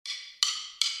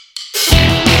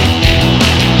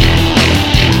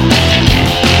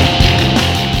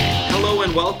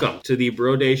Welcome to the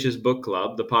Brodacious Book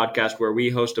Club, the podcast where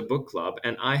we host a book club,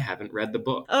 and I haven't read the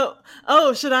book.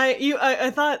 Oh, should I?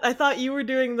 I thought you were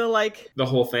doing the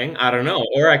whole thing. I don't know,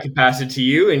 or I could pass it to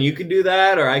you, and you could do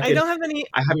that, or I don't have any.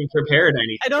 I haven't prepared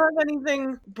anything. I don't have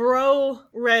anything, bro,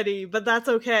 ready, but that's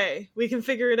okay. We can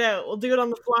figure it out. We'll do it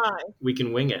on the fly. We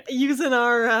can wing it. Using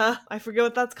our I forget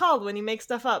what that's called when you make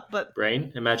stuff up, but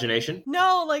brain, imagination.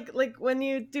 No, like when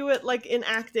you do it like in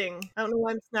acting. I don't know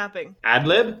why I'm snapping. Ad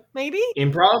lib, maybe.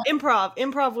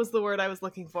 Improv was the word I was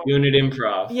looking for. Unit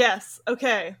improv. Yes.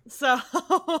 Okay. So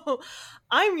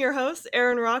I'm your host,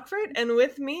 Aaron Rockford, and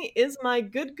with me is my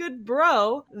good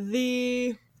bro,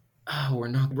 the. Oh,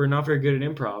 we're not very good at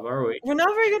improv, are we? We're not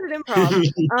very good at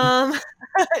improv.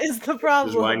 Is the problem.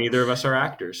 This is why neither of us are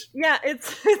actors. Yeah,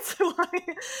 it's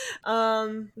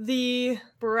why. The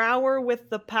brower with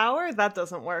the power, that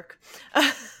doesn't work.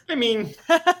 I mean,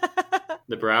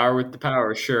 the brower with the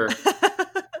power, sure.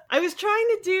 I was trying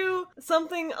to do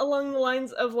something along the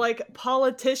lines of like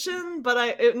politician,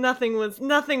 but nothing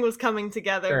was coming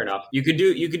together. Fair enough. You could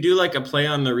do like a play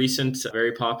on the recent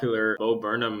very popular Bo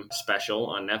Burnham special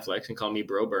on Netflix and call me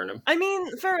Bro Burnham. I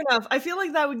mean, fair enough. I feel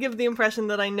like that would give the impression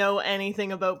that I know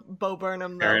anything about Bo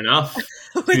Burnham. Though. Fair enough.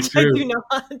 Which I do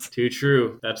not. Too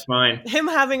true. That's fine. Him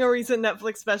having a recent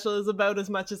Netflix special is about as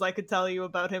much as I could tell you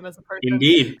about him as a person.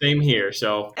 Indeed. Same here.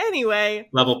 So anyway,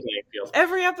 level playing field.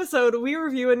 Every episode we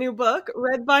review a new book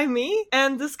read by me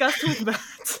and discussed with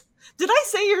Matt. Did I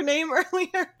say your name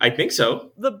earlier? I think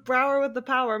so. The brower with the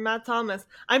power, Matt Thomas.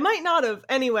 I might not have.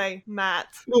 Anyway, Matt.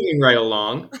 Moving right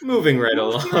along.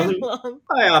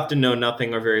 I often know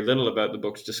nothing or very little about the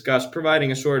books discussed,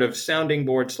 providing a sort of sounding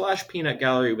board / peanut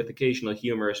gallery with occasional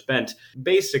humorous bent.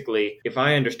 Basically, if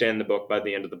I understand the book by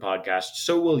the end of the podcast,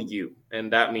 so will you.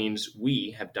 And that means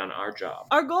we have done our job.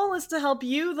 Our goal is to help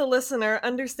you, the listener,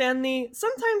 understand the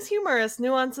sometimes humorous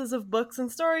nuances of books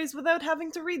and stories without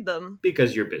having to read them.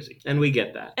 Because you're busy. And we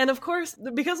get that. And of course,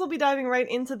 because we'll be diving right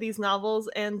into these novels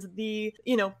and the,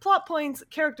 plot points,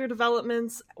 character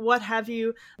developments, what have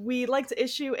you, we like to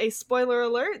issue a spoiler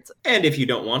alert. And if you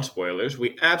don't want spoilers,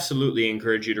 we absolutely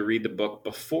encourage you to read the book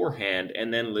beforehand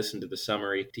and then listen to the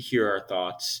summary to hear our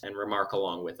thoughts and remark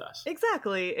along with us.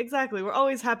 Exactly. We're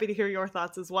always happy to hear your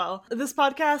thoughts as well. This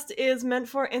podcast is meant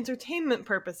for entertainment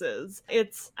purposes.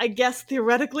 It's, I guess,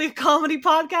 theoretically a comedy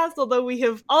podcast, although we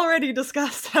have already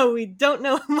discussed how we don't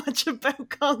know much about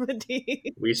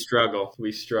comedy. We struggle,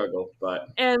 but...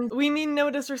 And we mean no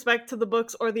disrespect to the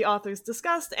books or the authors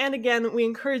discussed, and again, we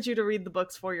encourage you to read the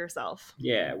books for yourself.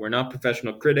 Yeah, we're not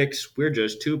professional critics, we're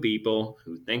just two people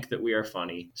who think that we are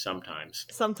funny sometimes.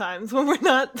 Sometimes, when we're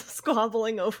not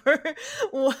squabbling over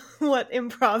what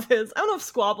improv is. I don't know if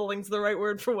squabbling's the right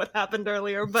word for what happened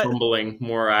earlier, but... Fumbling,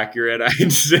 more accurate,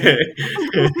 I'd say.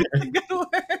 Good word.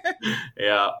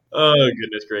 Yeah. Oh,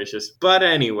 goodness gracious. But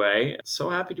anyway, so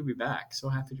happy to be back.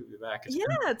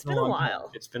 It's been a while.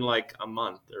 It's been like a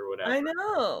month or whatever. I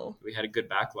know. We had a good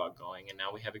backlog going, and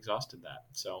now we have exhausted that.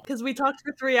 So because we talked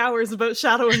for 3 hours about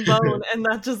Shadow and Bone, and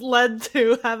that just led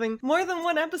to having more than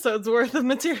one episode's worth of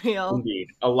material. Indeed,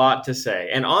 a lot to say.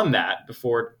 And on that,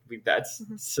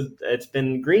 it's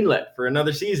been greenlit for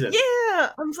another season. Yeah,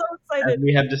 I'm so excited. As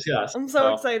we have discussed. I'm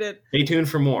so excited. Stay tuned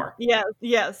for more.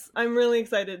 Yes. I'm really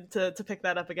excited to pick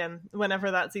that up again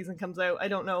whenever that season comes out. I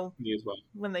don't know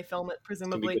when they film it,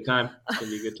 presumably. It's gonna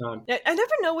be a good time. I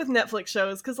never know with Netflix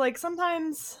shows, because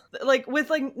sometimes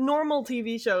with normal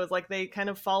TV shows, they kind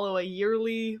of follow a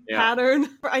yearly pattern.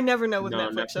 I never know with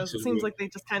Netflix shows. It seems like they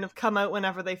just kind of come out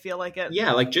whenever they feel like it.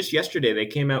 Yeah, just yesterday they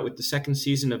came out with the second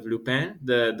season of Lupin,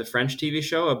 the French TV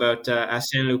show about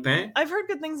Arsène Lupin. I've heard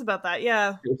good things about that,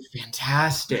 yeah. It's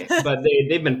fantastic. But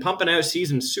they've been pumping out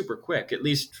seasons super quick, at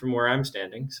least from where I'm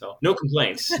standing. So no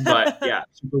complaints. But yeah,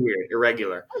 super weird,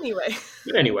 irregular.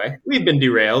 Anyway, we've been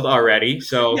derailed already.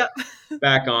 So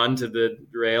back on to the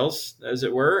rails, as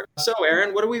it were. So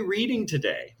Aaron, what are we reading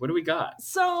today? What do we got?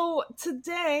 So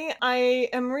today I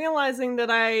am realizing that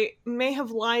I may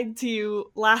have lied to you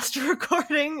last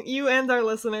recording, you and our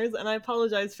listeners, and I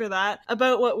apologize for that,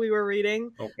 about what we were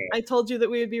reading. Okay. I told you that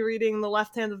we would be reading The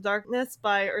Left Hand of Darkness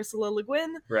by Ursula Le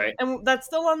Guin. Right. And that's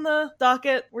still on the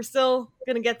docket. We're still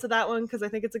going to get to that one because I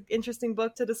think it's an interesting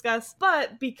book to discuss.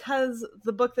 But because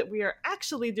the book that we are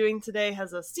actually doing today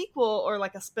has a sequel, or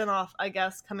a spin-off, I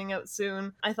guess, coming out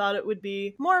soon, I thought it would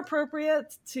be more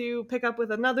appropriate to pick up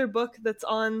with another book that's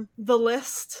on the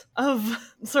list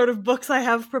of sort of books I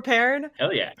have prepared.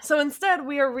 Hell yeah. So instead,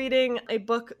 we are reading a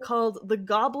book called The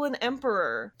Goblin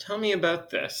Emperor. Tell me about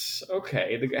this.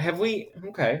 Okay.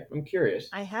 Okay, I'm curious.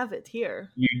 I have it here.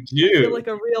 You do? I feel like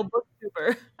a real book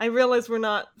YouTuber. I realize we're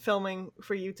not filming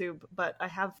for YouTube, but I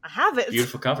have it.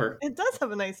 Beautiful cover. It does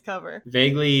have a nice cover.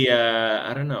 Vaguely,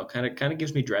 I don't know, kind of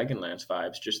gives me Dragonlance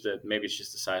vibes. Maybe it's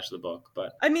just the size of the book,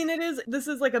 but I mean, this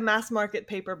is like a mass market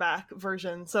paperback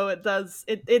version, so it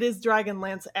is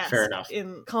Dragonlance-esque. Fair enough.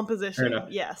 In composition. Fair enough.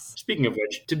 Yes. Speaking of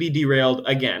which, to be derailed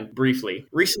again briefly,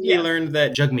 recently learned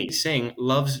that Jagmeet Singh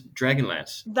loves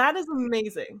Dragonlance. That is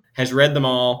amazing. Has read them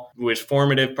all. Was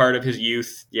formative part of his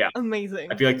youth. Yeah,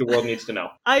 amazing. I feel like the world needs to know.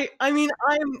 I mean,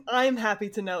 I'm happy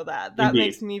to know that. That Indeed.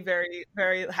 Makes me very,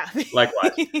 very happy.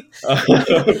 Likewise.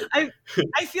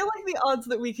 I feel like the odds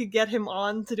that we could get him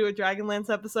on to do a Dragonlance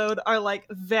episode are like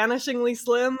vanishingly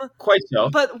slim. Quite so.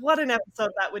 But what an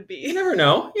episode that would be. You never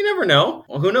know.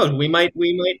 Well, who knows? We might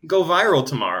go viral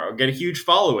tomorrow, get a huge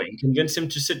following, convince him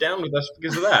to sit down with us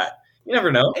because of that. You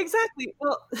never know. Exactly.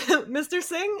 Well, Mr.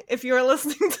 Singh, if you are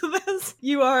listening to this,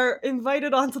 you are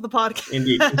invited onto the podcast.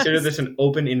 Indeed. Consider this an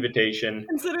open invitation.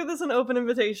 Consider this an open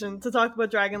invitation to talk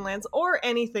about Dragonlance or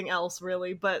anything else,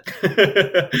 really, but...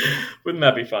 Wouldn't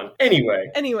that be fun? Anyway.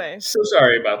 So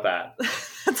sorry about that.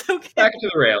 That's okay. Back to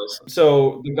the rails.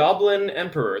 So, the Goblin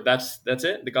Emperor, that's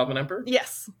it? The Goblin Emperor?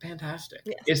 Yes. Fantastic.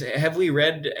 Yes. Have we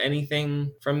read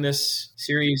anything from this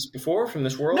series before, from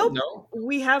this world? Nope. No?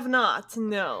 We have not,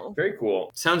 no. Very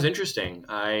cool. Sounds interesting.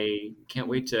 I can't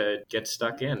wait to get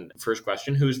stuck in. First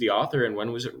question, who's the author and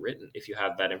when was it written, if you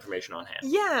have that information on hand?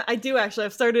 Yeah, I do actually.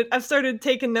 I've started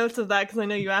taking notes of that because I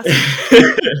know you asked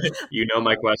me. You know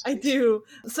my question. I do.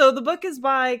 So the book is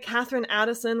by Catherine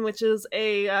Addison, which is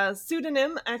a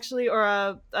pseudonym, actually, or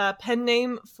a pen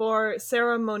name for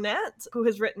Sarah Monette, who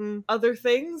has written other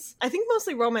things. I think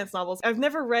mostly romance novels. I've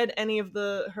never read any of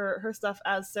her stuff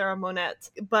as Sarah Monette,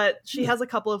 but she has a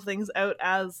couple of things out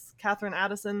as Catherine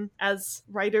Addison, as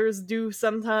writers do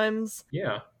sometimes.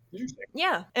 Yeah. Interesting.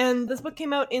 Yeah, and this book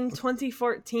came out in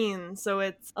 2014, so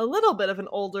it's a little bit of an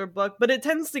older book, but it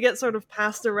tends to get sort of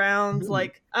passed around.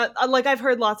 Like I've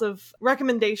heard lots of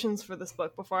recommendations for this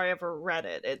book before I ever read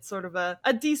it. It's sort of a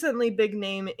decently big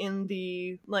name in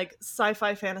the like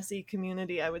sci-fi fantasy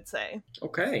community, I would say.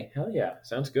 Okay, hell yeah,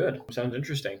 sounds good. Sounds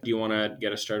interesting. Do you want to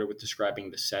get us started with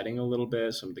describing the setting a little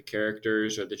bit, some of the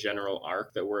characters, or the general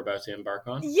arc that we're about to embark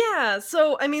on? Yeah,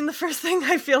 so I mean, the first thing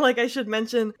I feel like I should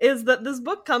mention is that this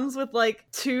book comes with like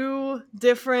 2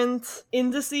 different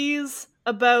indices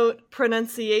about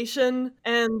pronunciation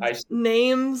and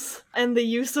names and the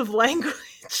use of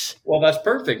language. Well, that's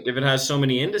perfect. If it has so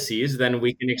many indices, then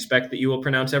we can expect that you will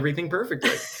pronounce everything perfectly.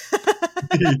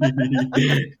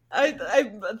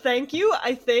 I thank you.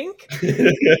 I think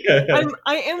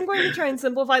I am going to try and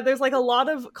simplify. There's like a lot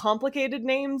of complicated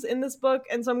names in this book,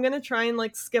 and so I'm going to try and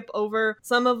like skip over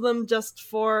some of them just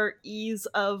for ease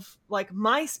of like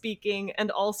my speaking and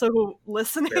also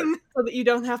listening, so that you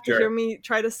don't have to hear me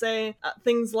try to say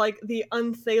things like the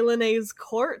Unthalanese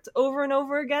court over and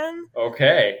over again.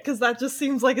 Okay. Because that just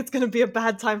seems like it's going to be a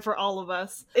bad time for all of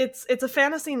us. It's a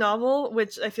fantasy novel,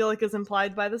 which I feel like is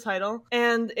implied by the title,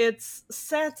 and it's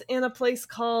set in a place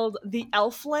called the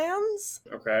Elflands,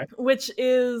 which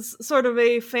is sort of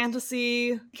a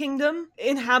fantasy kingdom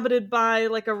inhabited by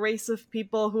like a race of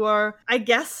people who are, I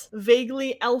guess,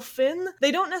 vaguely elfin.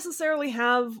 They don't necessarily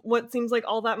have what seems like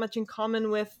all that much in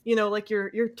common with, you know, like your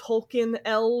Tolkien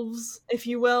elves, if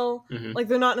you will. Mm-hmm. Like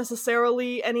they're not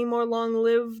necessarily any more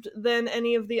long-lived than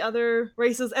any of the other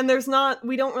races, and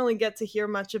we don't really get to hear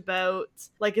much about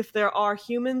like if there are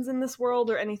humans in this world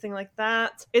or anything like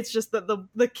that. It's just that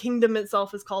the kingdom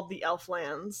itself is called the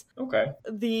Elflands. Okay.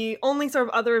 The only sort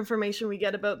of other information we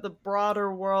get about the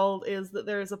broader world is that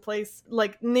there is a place,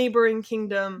 like neighboring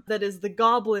kingdom, that is the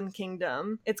Goblin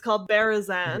Kingdom. It's called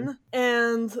Barazan,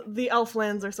 and the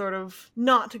Elflands are sort of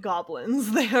not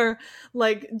goblins. They are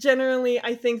like generally,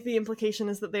 I think the implication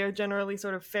is that they are generally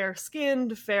sort of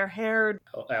fair-skinned, fair-haired.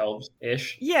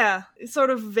 Elves-ish? Yeah,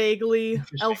 sort of vaguely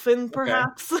elfin,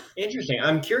 perhaps. Okay. Interesting.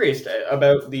 I'm curious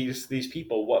about these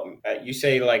people. What you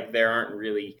say, like there aren't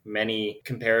really many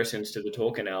comparisons to the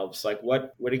Tolkien elves. Like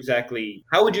what exactly?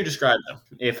 How would you describe them,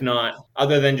 if not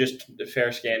other than just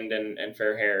fair-skinned and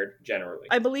fair-haired generally?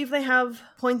 I believe they have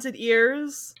pointed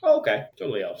ears. Oh, okay,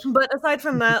 totally elves. But aside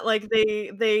from that, like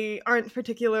they aren't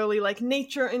particularly like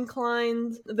nature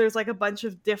inclined. There's like a bunch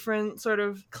of different sort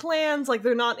of clans. Like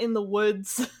they're not in the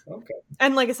woods. Okay.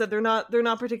 And like I said, they're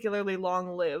not particularly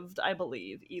long-lived, I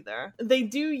believe, either. They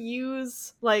do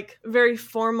use like like very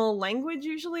formal language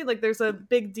usually. Like there's a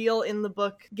big deal in the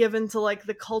book given to like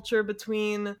the culture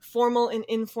between formal and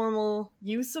informal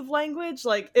use of language.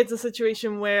 Like it's a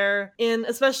situation where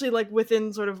especially like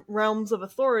within sort of realms of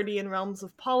authority and realms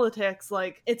of politics,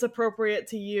 like it's appropriate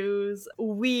to use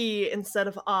we instead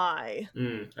of I.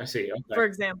 I see. Okay. For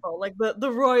example, like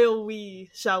the royal we,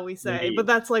 shall we say. Indeed. But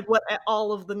that's like what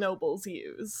all of the nobles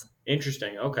use.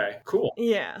 Interesting. Okay. Cool.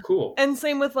 Yeah. Cool. And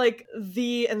same with like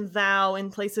thee and thou in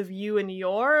place of you and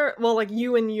your. Well, like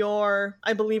you and your,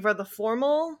 I believe, are the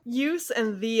formal use,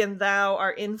 and thee and thou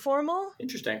are informal.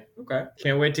 Interesting. Okay.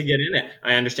 Can't wait to get in it.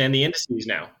 I understand the indices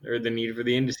now, or the need for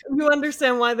the indices. You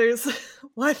understand why there's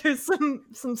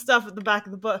some stuff at the back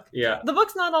of the book. Yeah. The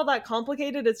book's not all that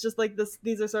complicated. It's just like this.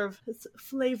 These are sort of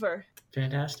flavor.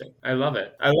 Fantastic. I love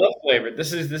it. I love flavor.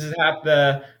 This is half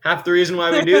the reason why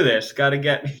we do this. Got to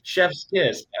get chef's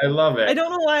kiss. I love it. I don't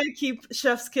know why I keep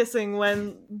chef's kissing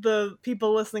when the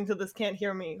people listening to this can't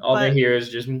hear me. All they hear is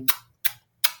just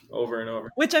over and over.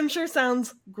 Which I'm sure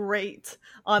sounds great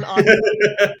on audio.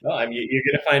 Well, you're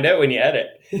going to find out when you edit.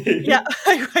 Yeah,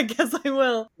 I guess I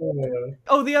will.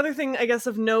 Oh, the other thing, I guess,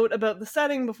 of note about the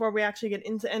setting before we actually get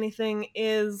into anything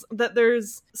is that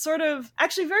there's sort of,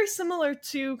 actually very similar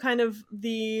to kind of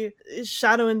the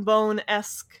Shadow and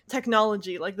Bone-esque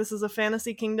technology. Like, this is a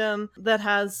fantasy kingdom that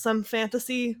has some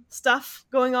fantasy stuff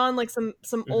going on, like some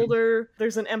older,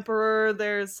 there's an emperor,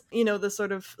 there's, the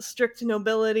sort of strict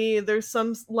nobility, there's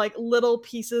some like little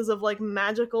pieces of like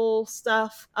magical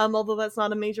stuff, although that's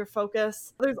not a major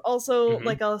focus. There's also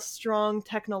like a strong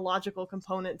technological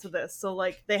component to this. So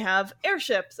like they have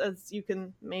airships, as you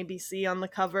can maybe see on the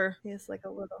cover. It's like a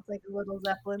little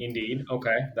Zeppelin. Indeed.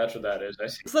 Okay, that's what that is. I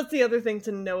see. So that's the other thing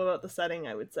to know about the setting,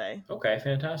 I would say. Okay,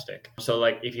 fantastic. So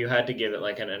like if you had to give it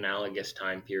like an analogous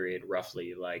time period,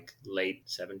 roughly like late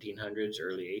 1700s,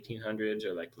 early 1800s,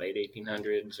 or like late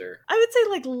 1800s, or I would say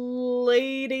like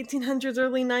late 1800s,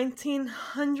 early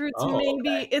 1900s, maybe.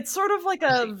 Okay. It's sort of like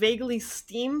a vaguely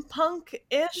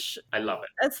steampunk-ish I love it.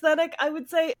 Aesthetic, I would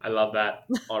say. I love that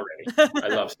already. I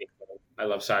love steampunk. I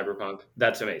love cyberpunk.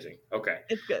 That's amazing. Okay.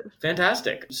 It's good.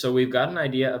 Fantastic. So we've got an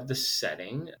idea of the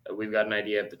setting. We've got an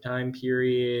idea of the time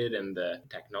period and the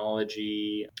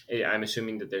technology. I'm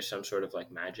assuming that there's some sort of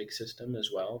like magic system as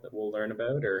well that we'll learn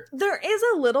about, or? There is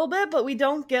a little bit, but we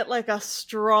don't get like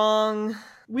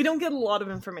we don't get a lot of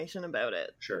information about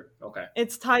it. Sure. Okay.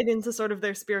 It's tied into sort of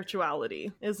their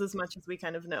spirituality, is as much as we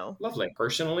kind of know. Lovely.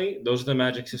 Personally, those are the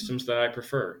magic systems that I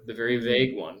prefer. The very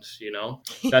vague ones,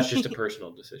 That's just a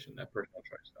personal decision, that personal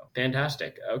choice, though.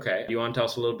 Fantastic. Okay. Do you want to tell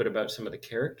us a little bit about some of the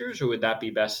characters, or would that be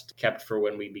best kept for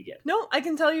when we begin? No, I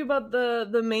can tell you about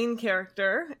the main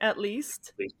character, at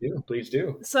least. Please do. Please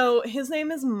do. So his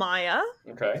name is Maya.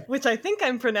 Okay. Which I think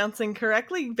I'm pronouncing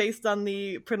correctly based on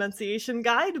the pronunciation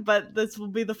guide, but this will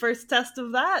be the first test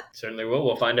of that. Certainly will.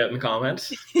 We'll find out in the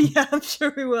comments. Yeah, I'm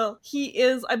sure we will. He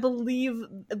is, I believe,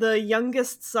 the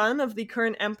youngest son of the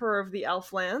current emperor of the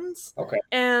Elflands. Okay.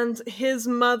 And his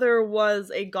mother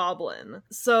was a goblin.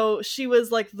 So she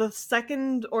was like the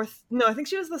second I think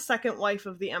she was the second wife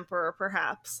of the emperor,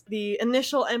 perhaps. The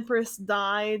initial empress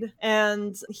died,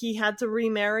 and he had to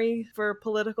remarry for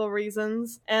political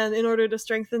reasons. And in order to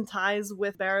strengthen ties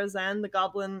with Barazan, the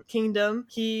goblin kingdom,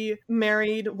 he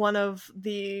married one of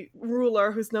the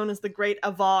ruler, who's known as the Great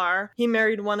Avar. He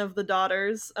married one of the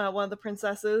daughters, one of the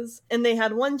princesses, and they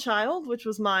had one child, which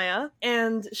was Maya,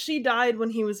 and she died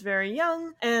when he was very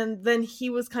young, and then he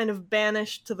was kind of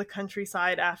banished to the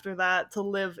countryside after that to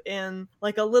live in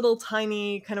like a little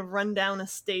tiny kind of rundown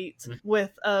estate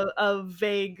with a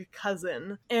vague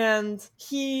cousin. And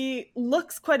he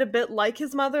looks quite a bit like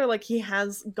his mother, like he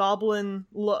has goblin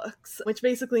looks, which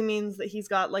basically means that he's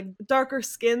got like darker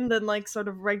skin than like sort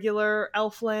of regular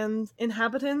Elfland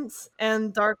inhabitants,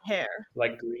 and dark hair.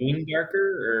 Like green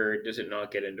darker, or does it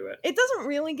not get into it? It doesn't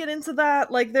really get into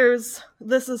that. Like this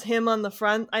is him on the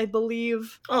front, I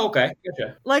believe. Oh, okay.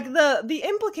 Gotcha. Like the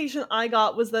implication I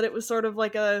got was that it was sort of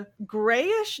like a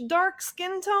grayish dark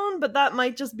skin tone, but that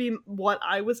might just be what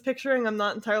I was picturing. I'm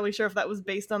not entirely sure if that was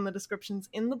based on the descriptions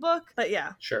in the book, but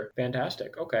yeah. Sure.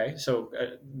 Fantastic. Okay. So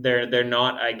they're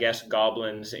not, I guess,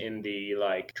 goblins in the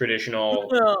like traditional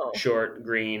short,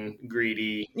 green,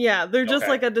 greedy. Yeah, they're just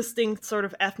like a distinct sort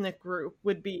of ethnic group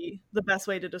would be the best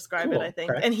way to describe it, I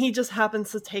think. Okay. And he just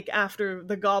happens to take after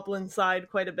the goblin side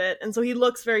quite a bit, and so he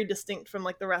looks very distinct from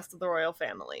like the rest of the royal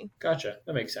family. Gotcha.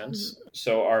 That makes sense. Mm-hmm.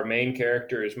 So our main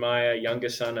character is Maya,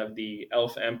 youngest son of the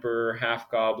elf emperor, half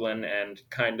goblin, and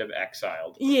kind of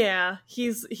exiled. Yeah,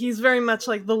 he's very much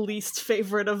like the least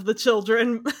favorite of the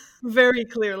children, very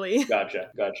clearly. Gotcha.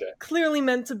 Clearly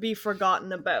meant to be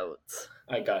forgotten about.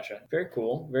 I gotcha. Very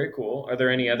cool. Very cool. Are there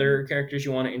any other characters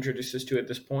you want to introduce us to at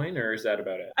this point, or is that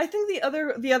about it? I think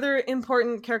the other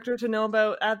important character to know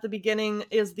about at the beginning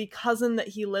is the cousin that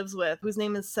he lives with, whose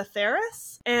name is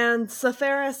Setharis. And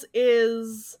Setharis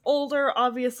is older,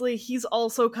 obviously. He's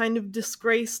also kind of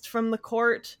disgraced from the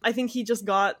court. I think he just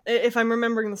got, if I'm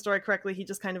remembering the story correctly, he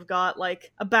just kind of got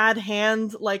like a bad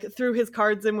hand, like threw his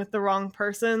cards in with the wrong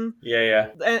person. Yeah.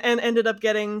 And ended up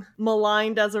getting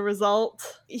maligned as a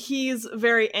result. He's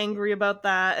very angry about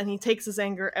that, and he takes his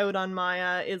anger out on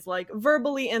Maya, is like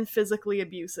verbally and physically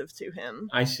abusive to him.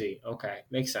 I see. Okay.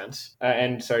 Makes sense.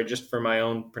 And sorry, just for my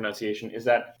own pronunciation, is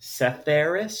that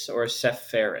Setharis or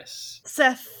Sepharis?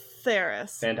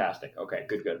 Setharis. Fantastic. Okay,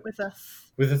 good. With a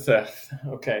With a theft.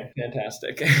 Okay,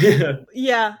 fantastic.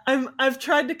 Yeah, I've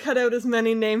tried to cut out as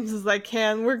many names as I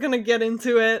can. We're gonna get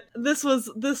into it. It's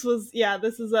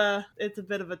a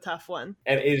bit of a tough one.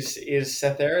 And is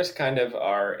Setharis kind of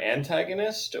our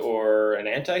antagonist or an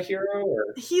anti-hero, or?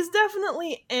 He's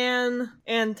definitely an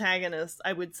antagonist,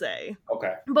 I would say.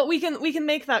 Okay. But we can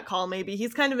make that call maybe.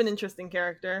 He's kind of an interesting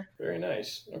character. Very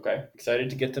nice. Okay. Excited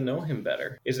to get to know him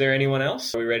better. Is there anyone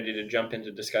else? Are we ready to jump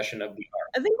into discussion of the arc?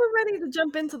 I think we're ready to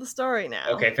jump into the story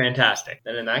now. Okay, fantastic.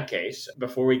 Then in that case,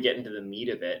 before we get into the meat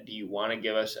of it, do you want to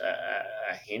give us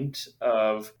a hint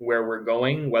of where we're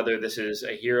going, whether this is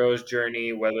a hero's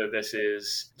journey, whether this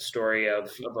is a story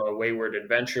of a wayward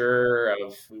adventure,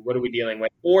 of what are we dealing with,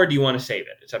 or do you want to save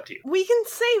it? It's up to you. We can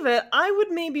save it. I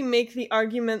would maybe make the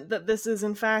argument that this is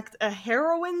in fact a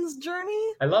heroine's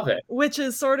journey. I love it. Which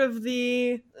is sort of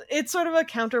a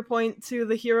counterpoint to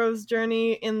the hero's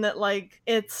journey in that like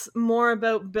it's more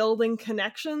about building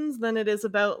connections than it is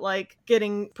about like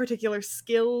getting particular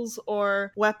skills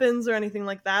or weapons or anything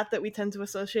like that we tend to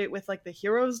associate with like the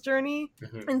hero's journey.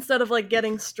 Mm-hmm. Instead of like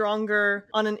getting stronger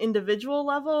on an individual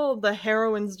level, the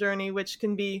heroine's journey, which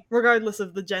can be regardless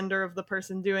of the gender of the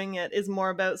person doing it, is more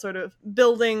about sort of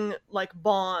building like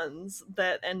bonds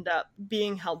that end up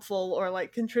being helpful or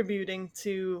like contributing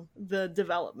to the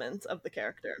development of the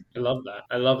character. I love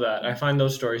that. I find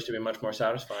those stories to be much more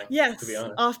satisfying. Yes, to be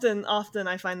honest. Often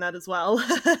I find that as well.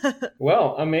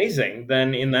 Well, amazing.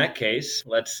 Then in that case,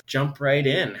 let's jump right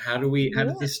in. How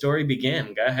does this story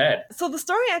begin? Go ahead. So the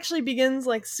story actually begins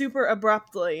like super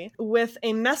abruptly with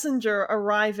a messenger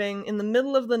arriving in the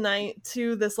middle of the night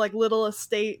to this like little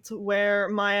estate where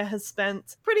Maya has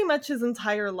spent pretty much his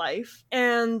entire life.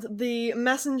 And the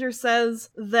messenger says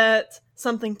that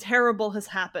something terrible has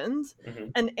happened. Mm-hmm.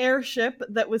 An airship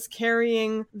that was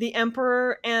carrying the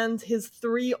emperor and his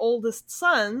 3 oldest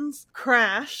sons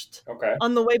crashed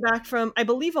on the way back from, I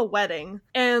believe, a wedding.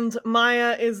 And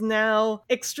Maya is now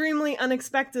extremely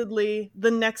unexpectedly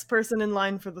the next person in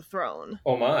line for the throne.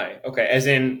 Oh my. Okay. As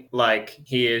in, like,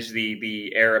 he is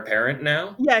the heir apparent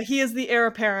now? Yeah, he is the heir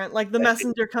apparent. Like, the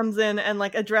messenger comes in and,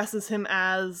 like, addresses him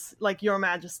as, like, Your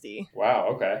Majesty. Wow.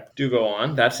 Okay. Do go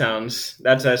on. That's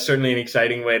certainly an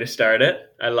exciting way to start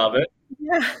it. I love it.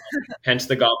 Yeah. Hence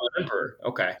the Goblin Emperor.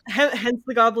 Okay. Hence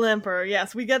the Goblin Emperor.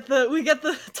 Yes, we get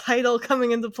the title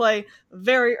coming into play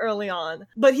very early on,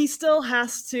 but he still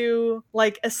has to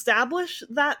like establish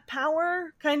that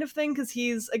power kind of thing because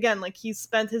he's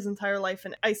spent his entire life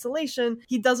in isolation.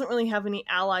 He doesn't really have any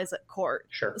allies at court.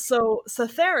 Sure. So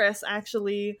Setharis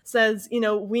actually says,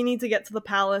 we need to get to the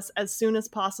palace as soon as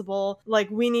possible. Like,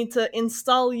 we need to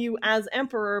install you as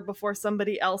emperor before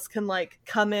somebody else can like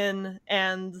come in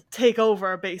and take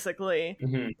over, basically,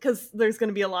 because there's going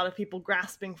to be a lot of people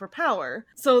grasping for power.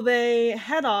 So they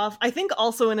head off, I think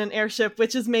also in an airship,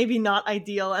 which is maybe not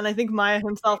ideal, and I think Maya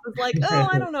himself is like, oh,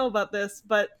 I don't know about this,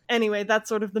 but anyway, that's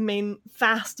sort of the main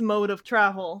fast mode of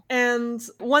travel. And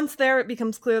once there, it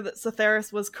becomes clear that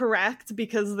Setharis was correct,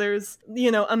 because there's,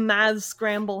 a mad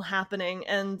scramble happening,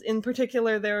 and in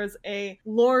particular, there's a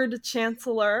Lord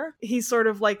Chancellor. He's sort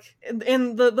of like,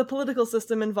 in the political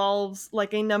system involves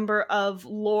like a number of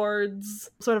lords,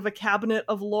 sort of a cabinet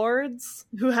of lords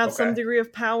who have some degree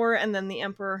of power, and then the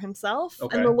emperor himself.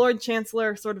 And the Lord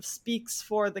Chancellor sort of speaks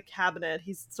for the cabinet.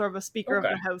 He's sort of a speaker of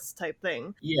the house type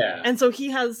thing. Yeah. And so he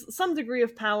has some degree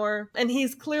of power, and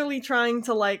he's clearly trying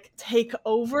to like take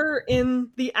over in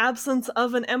the absence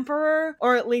of an emperor,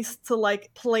 or at least to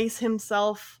like place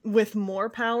himself with more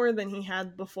power than he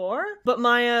had before. But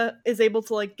Maya is able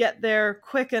to like get there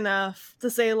quick enough to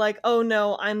say like, oh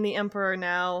no, I'm the emperor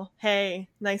now. Hey,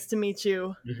 nice to meet meet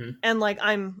you. And like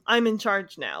I'm in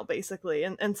charge now, basically.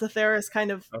 And Cetharis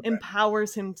kind of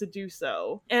empowers him to do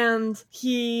so. And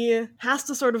he has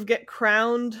to sort of get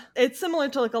crowned. It's similar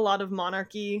to like a lot of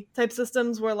monarchy type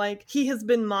systems where like he has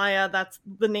been Maya, that's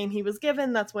the name he was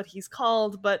given, that's what he's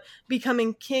called, but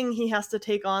becoming king, he has to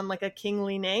take on like a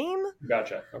kingly name.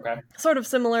 Gotcha. Okay. Sort of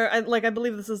similar. I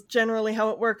believe this is generally how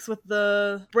it works with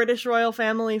the British royal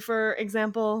family, for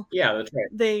example. Yeah, that's right.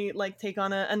 They like take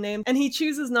on a name, and he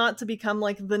chooses not to become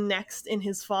like the next in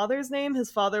his father's name.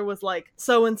 His father was like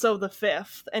so-and-so the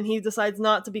 5th, and he decides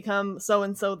not to become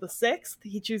so-and-so the 6th.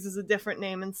 He chooses a different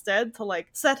name instead to like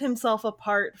set himself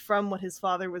apart from what his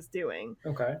father was doing.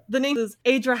 Okay. The name is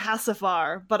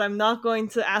Adrahasafar, but I'm not going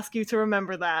to ask you to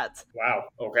remember that. Wow.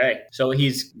 Okay. So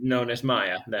he's known as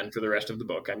Maya then for the rest of the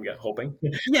book, I'm hoping.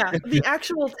 Yeah, the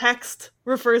actual text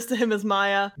refers to him as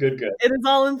Maya. Good. It is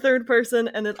all in third person,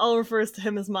 and it all refers to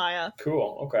him as Maya.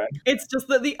 Cool. Okay. It's just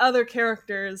that the other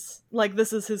characters, like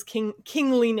this is his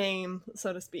kingly name,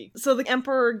 so to speak. So the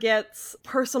emperor gets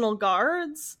personal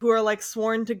guards who are like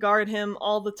sworn to guard him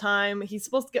all the time. He's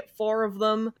supposed to get 4 of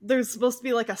them. There's supposed to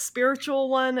be like a spiritual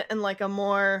one and like a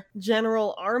more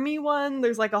general army one.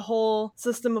 There's like a whole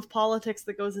system of politics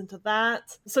that goes into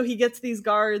that. So he gets these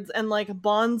guards and like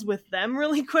bonds with them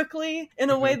really quickly in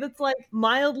a way that's like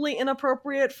mildly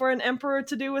inappropriate for an emperor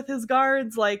to do with his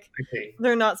guards. Like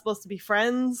they're not supposed to be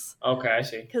friends. Okay, I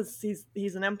see. Because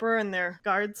he's an emperor and they're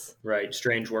guards. Right,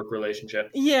 strange work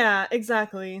relationship. Yeah,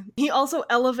 exactly. He also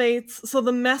elevates, so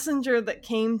the messenger that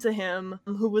came to him,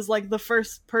 who was like the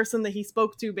first person that he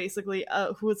spoke to, basically,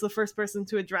 who was the first person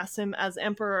to address him as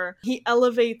emperor, he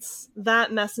elevates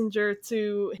that messenger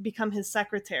to become his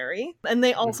secretary. And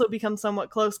they also become somewhat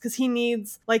close because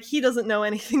he doesn't know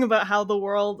anything about how the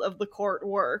world of the court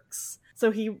works. So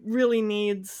he really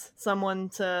needs someone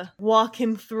to walk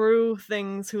him through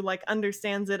things who like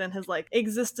understands it and has like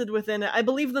existed within it. I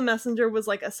believe the messenger was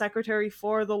like a secretary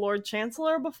for the Lord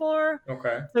Chancellor before.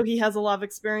 Okay. So he has a lot of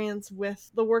experience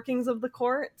with the workings of the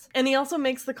court. And he also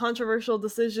makes the controversial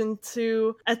decision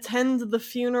to attend the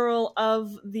funeral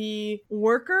of the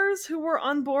workers who were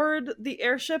on board the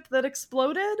airship that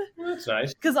exploded. That's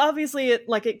nice. Because obviously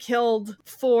it killed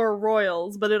 4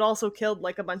 royals, but it also killed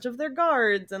like a bunch of their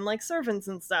guards and like servants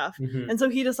and stuff. And so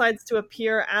he decides to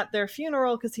appear at their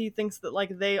funeral because he thinks that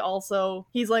like they also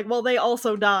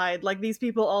died, like these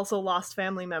people also lost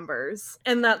family members,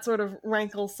 and that sort of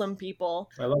rankles some people.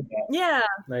 I love that. Yeah,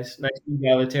 nice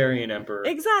egalitarian emperor.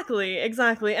 Exactly.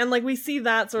 And like we see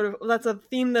that that's a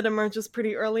theme that emerges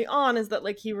pretty early on, is that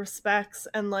like he respects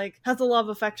and like has a lot of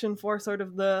affection for sort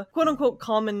of the quote-unquote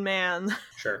common man.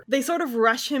 Sure. They sort of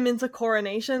rush him into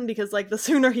coronation because like the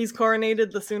sooner he's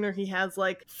coronated, the sooner he has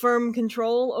like firm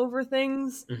control over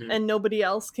things, and nobody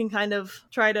else can kind of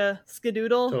try to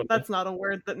skedoodle. Totally. That's not a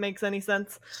word that makes any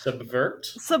sense.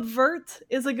 Subvert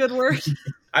is a good word.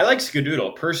 I like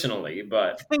skedoodle personally,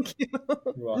 but thank you.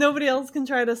 Nobody else can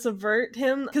try to subvert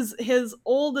him because his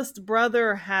oldest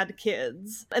brother had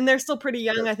kids and they're still pretty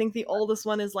young. I think the oldest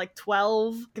one is like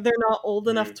 12. They're not old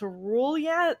enough to rule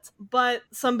yet, but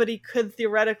somebody could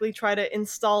theoretically try to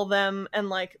install them and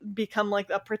like become like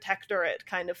a protectorate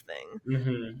kind of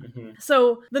thing.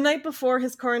 So the night before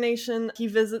his coronation, he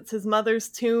visits his mother's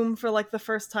tomb for like the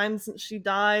first time since she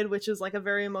died, which is like a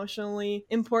very emotionally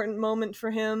important moment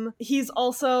for him. He's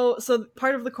also, so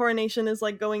part of the coronation is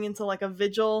like going into like a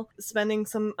vigil, spending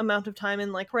some amount of time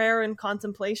in like prayer and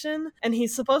contemplation, and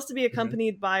he's supposed to be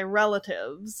accompanied by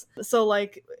relatives. So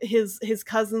like his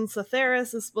cousin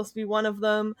Cetharis is supposed to be one of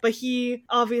them, but he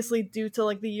obviously, due to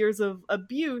like the years of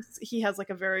abuse, he has like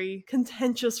a very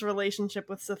contentious relationship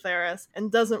with Cetharis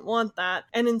and doesn't want that,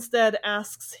 and instead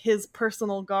asks his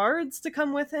personal guards to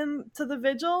come with him to the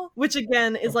vigil, which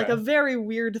again is like a very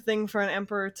weird thing for an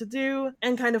emperor to do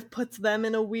and kind of puts them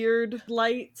in a weird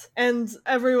light, and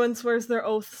everyone swears their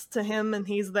oaths to him, and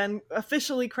he's then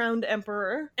officially crowned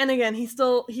emperor. And again,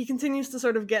 he continues to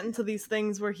sort of get into these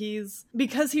things where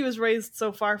because he was raised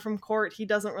so far from court, he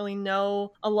doesn't really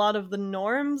know a lot of the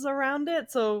norms around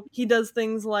it. So he does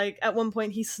things like, at one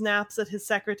point he snaps at his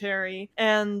secretary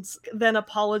and then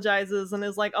apologizes and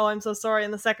is like, "Oh, I'm so sorry,"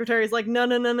 and the secretary's like,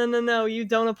 no, you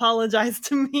don't apologize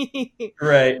to me.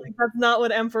 Right. Like, that's not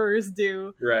what emperors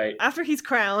do. Right. After he's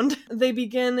crowned, they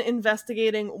begin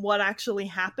investigating what actually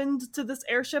happened to this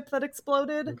airship that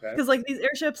exploded. Because like these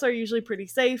airships are usually pretty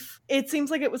safe. It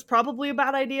seems like it was probably a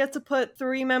bad idea to put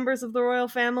 3 members of the royal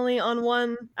family on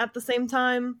one at the same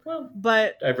time. Well,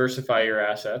 but diversify your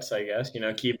assets, I guess.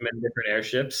 Keep them in different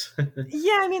airships.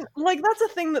 Yeah, I mean, like that's a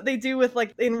thing that they do with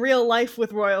like in real life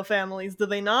with royal families, do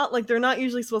they not? Like they're not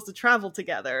usually supposed to travel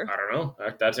together. I don't know.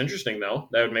 That's interesting though.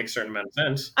 That would make a certain amount of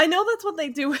sense. I know that's what they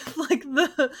do with like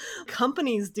the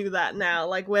companies do that now,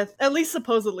 like with, at least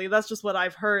supposedly, that's just what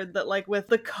I've heard, that like with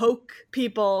the Coke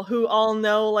people who all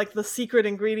know like the secret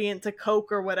ingredient to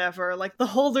Coke or whatever, like the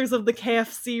holders of the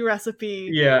KFC recipe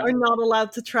are not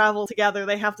allowed to travel together.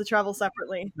 They have to travel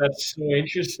separately. That's so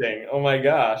interesting. Oh my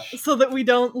gosh. So that we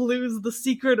don't lose the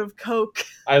secret of Coke.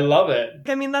 I love it.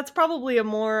 I mean, that's probably a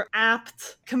more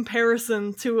apt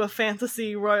comparison to a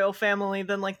fantasy royal family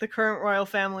than like the current royal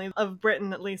family of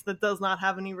Britain, at least, that does not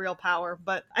have any real power.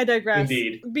 But I digress.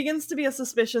 Indeed. Begins to be a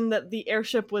suspicion that the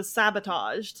airship was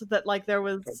sabotaged, that like there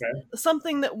was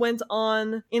something that went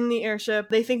on in the airship.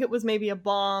 They think it was maybe a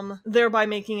bomb, thereby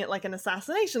making it like an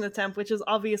assassination attempt, which is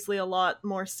obviously a lot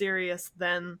more serious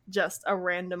than just a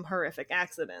random horrific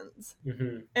accident.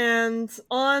 And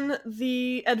on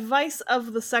the advice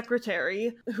of the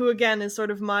secretary, who again is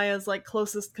sort of Maya's like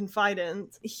closest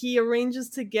confidant, he arranges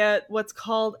to get what's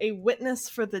called a witness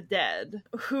for the dead,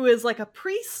 who is like a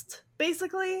priest,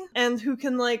 basically, and who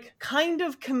can like kind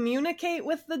of communicate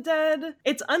with the dead.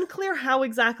 It's unclear how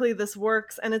exactly this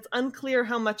works, and it's unclear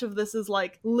how much of this is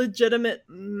like legitimate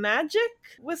magic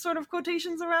with sort of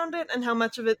quotations around it, and how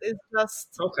much of it is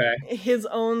just his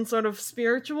own sort of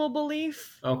spiritual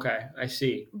belief. I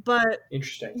see. But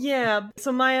interesting. Yeah,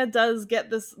 so Maya does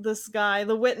get this guy,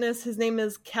 the witness. His name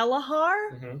is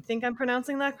Kelahar. I think I'm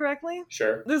pronouncing that correctly.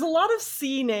 Sure. There's a lot of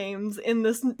C names in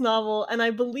this novel, and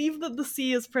I believe that the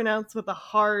C is pronounced with a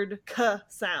hard K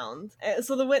sound.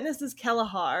 So the witness is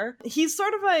Kelahar. He's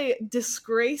sort of a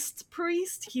disgraced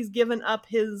priest. He's given up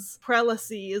his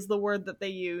prelacy, is the word that they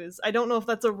use. I don't know if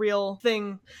that's a real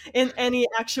thing in any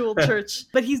actual church,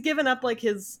 but he's given up like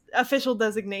his official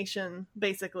designation,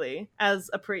 basically, as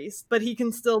a priest. But he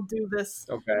can still do this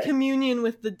communion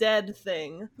with the dead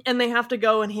thing. And they have to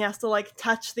go and he has to like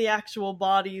touch the actual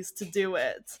bodies to do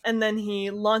it. And then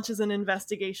he launches an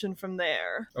investigation from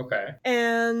there.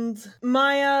 And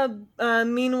Maya,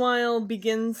 meanwhile,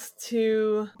 begins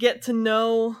to get to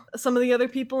know some of the other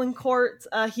people in court.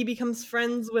 He becomes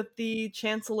friends with the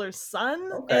chancellor's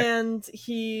son, and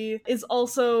he is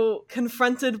also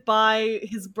confronted by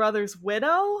his brother's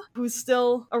widow, who's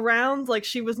still around. Like,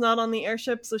 she was not on the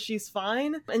airship, so she's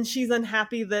fine. And she's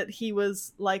unhappy that he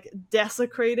was, like,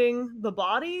 desecrating the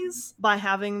bodies by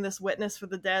having this witness for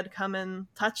the dead come and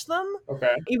touch them.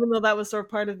 Even though that was sort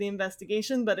of part of the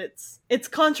investigation, but it's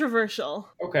controversial.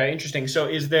 Interesting. So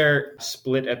is there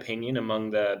split opinion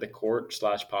among the court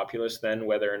 / populace then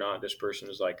whether or not this person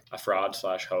is like a fraud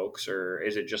 / hoax, or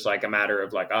is it just like a matter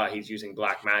of like, he's using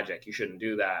black magic, you shouldn't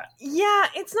do that? Yeah,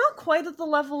 it's not quite at the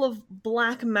level of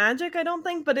black magic, I don't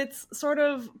think, but it's sort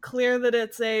of clear that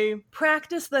it's a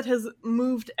practice that has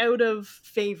moved out of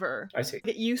favor. I see.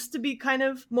 It used to be kind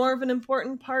of more of an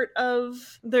important part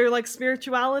of their like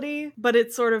spirituality, but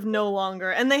it's sort of no longer.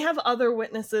 And they have other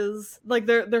witnesses, like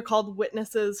they're called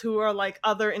witnesses, who are like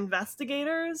other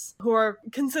investigators who are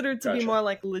considered to be more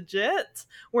like legit,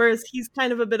 whereas he's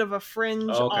kind of a bit of a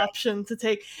fringe option to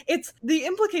take. It's the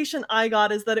implication I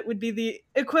got is that it would be the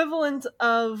equivalent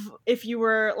of if you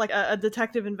were like a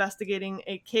detective investigating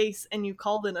a case and you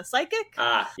called in a psychic.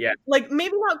 Like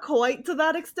maybe not quite to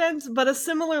that extent, but a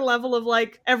similar level of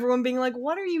like everyone being like,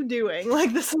 what are you doing?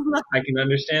 Like, this is not... I can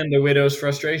understand the widow's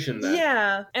frustration then.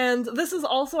 Yeah, and this is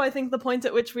also, I think, the point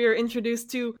at which we are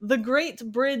introduced to the Great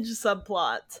Bridge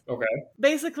subplot.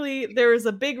 Basically, there is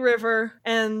a big river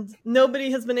and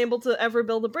nobody has been able to ever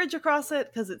build a bridge across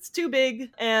it because it's too big.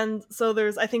 And so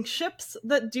there's, I think, ships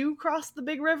that do cross the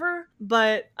big river,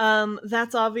 but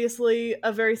that's obviously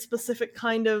a very specific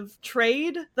kind of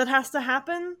trade that has to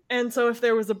happen. And so if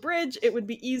there was a bridge, it would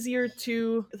be easier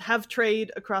to have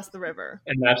trade across the river.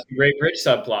 And that's the Great Bridge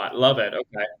subplot. Love it.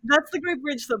 That's the Great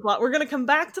Bridge subplot. We're going to come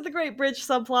back to the Great Bridge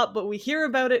subplot, but we hear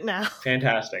about it now.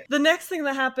 Fantastic. The next thing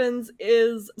that happens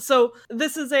is, so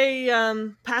this is a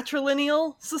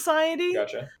patrilineal society.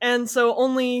 And so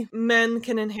only men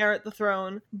can inherit the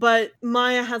throne. But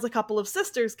Maya has a couple of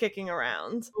sisters kicking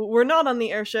around who were not on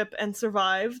the airship and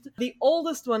survived. The oldest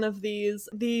oldest one of these,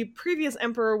 the previous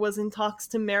emperor was in talks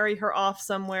to marry her off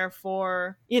somewhere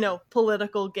for,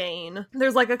 political gain.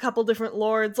 There's like a couple different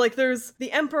lords. Like there's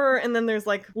the emperor, and then there's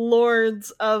like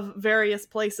lords of various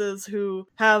places who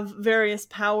have various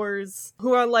powers,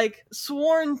 who are like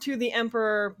sworn to the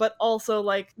emperor, but also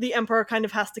like the emperor kind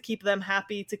of has to keep them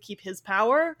happy to keep his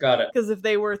power. Got it. Because if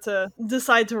they were to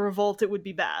decide to revolt, it would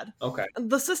be bad. Okay.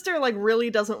 The sister like really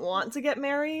doesn't want to get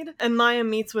married, and Maya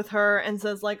meets with her and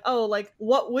says like, oh, like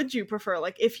what would you prefer,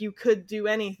 like if you could do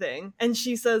anything? And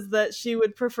she says that she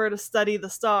would prefer to study the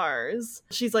stars.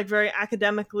 She's like very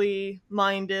academically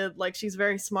minded, like she's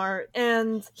very smart.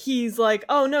 And he's like,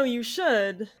 oh no, you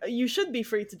should be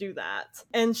free to do that.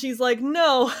 And she's like,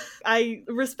 no, I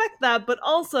respect that, but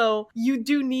also you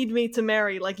do need me to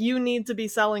marry, like you need to be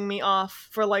selling me off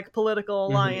for like political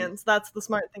alliance. That's the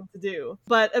smart thing to do.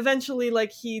 But eventually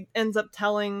like he ends up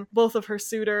telling both of her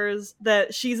suitors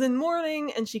that she's in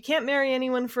mourning and she can't marry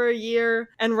anyone for a year,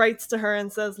 and writes to her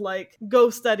and says like, go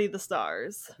study the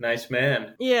stars. Nice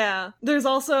man. Yeah. There's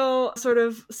also sort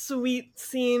of sweet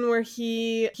scene where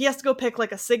he has to go pick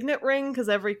like a signet ring, because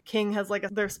every king has like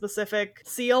their specific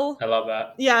seal. I love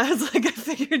that. Yeah, it's like I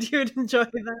figured you'd enjoy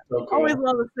that. So cool. Always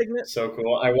love a signet. So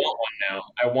cool. I want one now.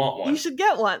 I want one. You should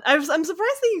get one. I'm surprised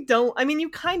that you don't. I mean, you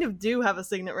kind of do have a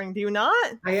signet ring, do you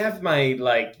not? I have my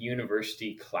like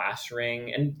university class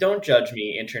ring, and don't judge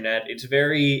me, internet. It's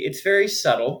very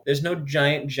subtle. There's no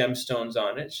giant gemstones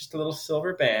on it. It's just a little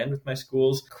silver band with my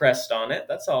school's crest on it.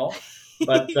 That's all.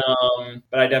 But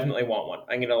I definitely want one.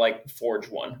 I'm gonna like forge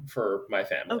one for my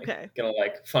family. Okay. Gonna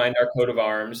like find our coat of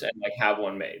arms and like have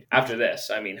one made. After this,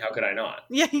 I mean, how could I not?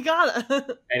 Yeah, you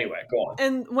gotta. Anyway, go on.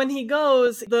 And when he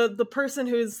goes, the person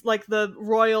who's like the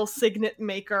royal signet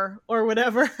maker or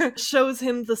whatever shows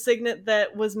him the signet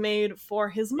that was made for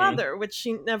his mother, which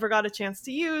she never got a chance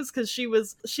to use because she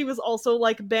was also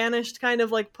like banished, kind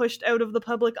of like pushed out of the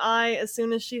public eye as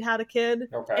soon as she had a kid.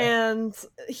 Okay. And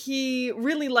he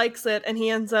really likes it, and he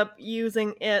ends up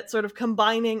using it, sort of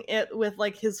combining it with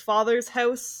like his father's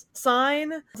house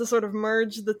sign to sort of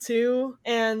merge the two.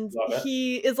 And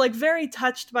he is like very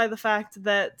touched by the fact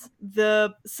that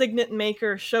the signet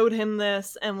maker showed him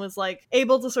this and was like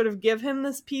able to sort of give him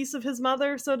this piece of his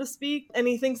mother, so to speak. And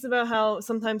he thinks about how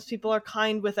sometimes people are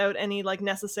kind without any like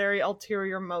necessary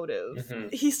ulterior motive.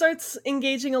 He starts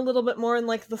engaging a little bit more in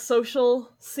like the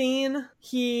social scene.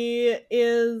 He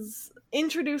is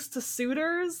introduced to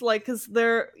suitors, like, because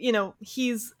they're,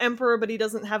 he's emperor, but he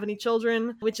doesn't have any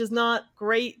children, which is not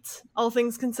great, all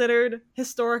things considered,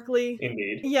 historically.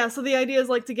 Indeed. Yeah, so the idea is,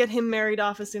 like, to get him married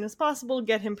off as soon as possible,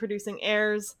 get him producing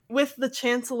heirs. With the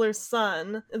chancellor's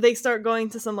son, they start going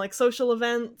to some, like, social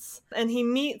events, and he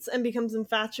meets and becomes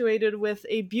infatuated with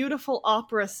a beautiful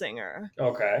opera singer.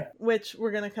 Okay. Which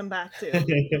we're gonna come back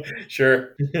to.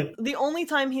 Sure. The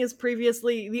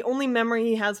only memory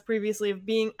he has previously of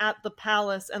being at the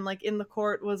palace and like in the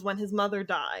court was when his mother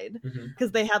died,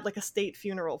 because they had like a state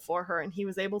funeral for her, and he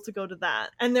was able to go to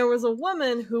that. And there was a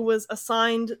woman who was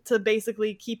assigned to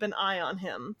basically keep an eye on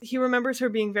him. He remembers her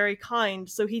being very kind,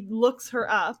 so he looks her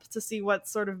up to see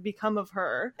what's sort of become of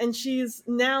her, and she's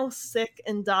now sick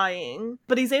and dying,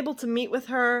 but he's able to meet with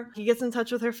her. He gets in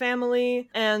touch with her family,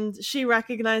 and she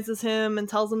recognizes him and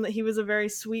tells him that he was a very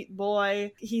sweet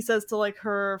boy. He says to like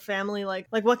her family, like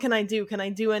what can I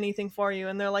do anything for you?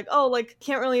 And they're like, oh, like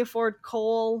can't really afford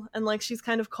coal, and like she's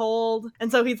kind of cold. And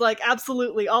so he's like,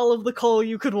 absolutely, all of the coal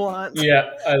you could want. Yeah,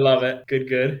 I love it.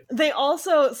 Good. They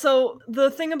also, so the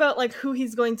thing about like who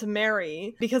he's going to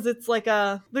marry, because it's like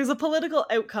there's a political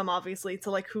outcome obviously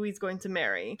to like who he's going to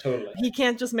marry. Totally. He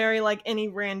can't just marry like any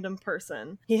random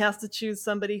person. He has to choose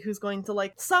somebody who's going to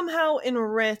like somehow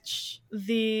enrich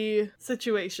the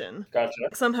situation. Gotcha.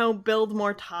 Somehow build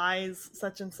more ties,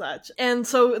 such and such. And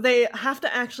so they have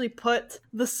to actually put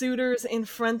the suitors in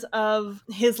front of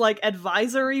his like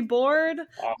advisory board.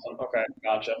 Awesome. Okay,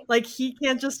 gotcha. Like he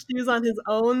can't just choose on his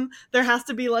own. There has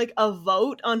to be like a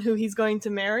vote on who he's going to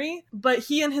marry. But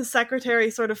he and his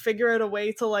secretary sort of figure out a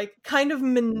way to like kind of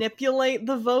manipulate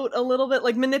the vote a little bit,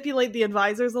 like manipulate the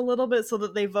advisors a little bit so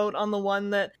that they vote on the one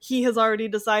that he has already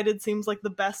decided seems like the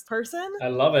best person. I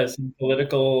love it. Some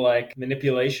political like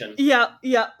manipulation. Yeah.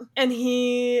 And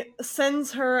he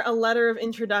sends her a letter of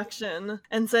introduction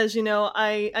and says,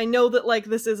 I know that like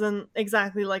this isn't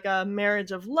exactly like a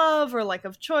marriage of love or like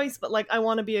of choice, but like I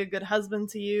want to be a good husband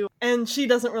to you. And she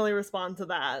doesn't really respond to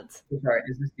that. Sorry,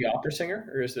 is this the opera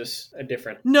singer or is this a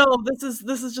different? No, this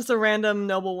is just a random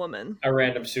noble woman. A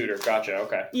random suitor. Gotcha.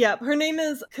 Okay. Yeah, her name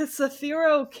is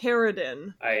Casathiro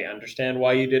Caradin. I understand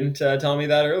why you didn't tell me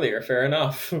that earlier. Fair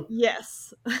enough.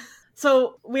 Yes.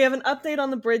 So we have an update on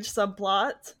the bridge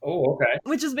subplot. Oh, okay.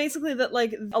 Which is basically that,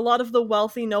 like, a lot of the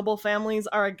wealthy noble families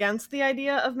are against the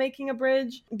idea of making a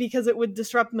bridge because it would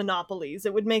disrupt monopolies.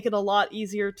 It would make it a lot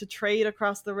easier to trade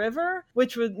across the river,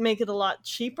 which would make it a lot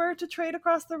cheaper to trade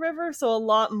across the river. So a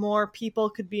lot more people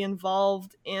could be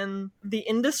involved in the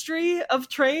industry of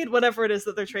trade, whatever it is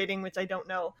that they're trading, which I don't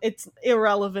know. It's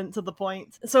irrelevant to the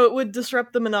point. So it would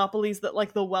disrupt the monopolies that,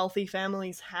 like, the wealthy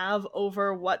families have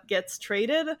over what gets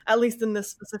traded, at least in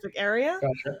this specific area.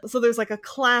 Gotcha. So there's like a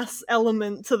class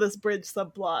element to this bridge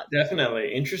subplot.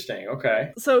 Definitely. Interesting.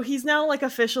 Okay. So he's now like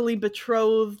officially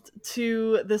betrothed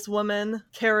to this woman,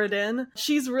 Caridin.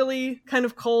 She's really kind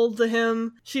of cold to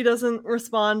him. She doesn't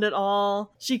respond at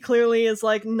all. She clearly is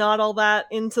like not all that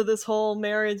into this whole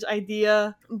marriage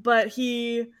idea, but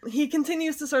he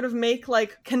continues to sort of make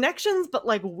like connections, but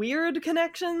like weird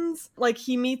connections. Like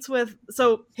he meets with,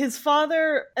 so his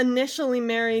father initially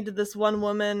married this one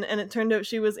woman and it turned out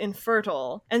she was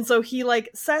infertile. And so he like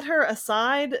set her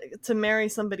aside to marry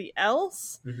somebody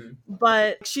else,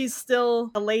 but she's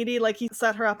still a lady. Like he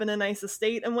set her up in a nice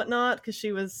estate and whatnot because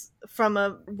she was from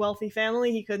a wealthy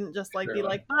family. He couldn't just like be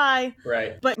like, bye.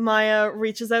 Right. But Maya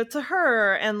reaches out to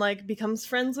her and like becomes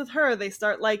friends with her. They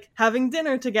start like having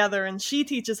dinner together and she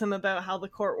teaches him about how the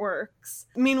court works.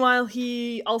 Meanwhile,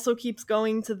 he also keeps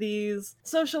going to these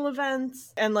social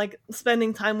events and like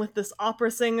spending time with this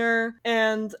opera singer.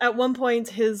 And at one point,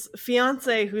 his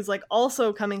fiance, who's like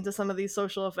also coming to some of these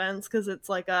social events because it's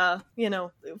like a, you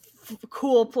know,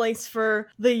 cool place for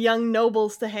the young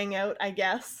nobles to hang out, I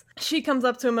guess. She comes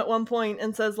up to him at one point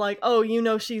and says like, oh, you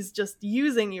know, she's just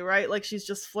using you, right? Like she's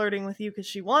just flirting with you because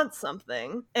she wants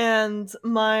something. And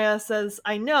Maya says,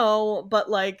 I know, but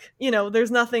like, you know,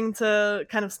 there's nothing to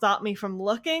kind of stop me from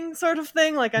looking sort of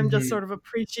thing. Like I'm just sort of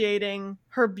appreciating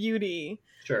her beauty.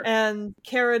 Sure. And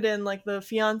Caridin, like the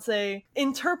fiance,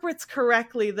 interprets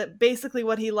correctly that basically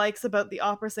what he likes about the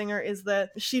opera singer is that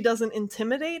she doesn't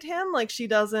intimidate him. Like she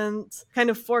doesn't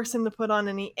kind of force him to put on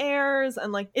any airs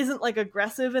and like isn't like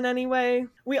aggressive in any way.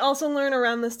 We also learn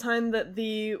around this time that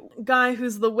the guy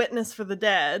who's the witness for the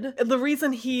dead, the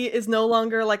reason he is no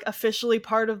longer like officially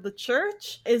part of the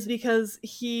church is because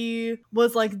he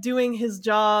was like doing his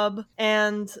job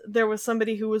and there was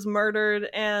somebody who was murdered,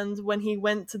 and when he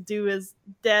went to do his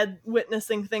dead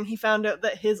witnessing thing, he found out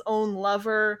that his own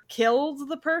lover killed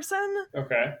the person.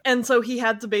 Okay. And so he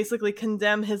had to basically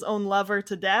condemn his own lover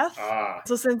to death.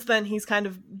 So since then, he's kind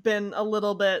of been a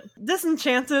little bit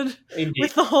disenchanted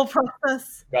with the whole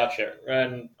process. Gotcha.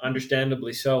 And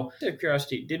understandably so. Out of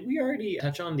curiosity, did we already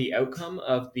touch on the outcome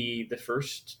of the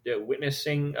first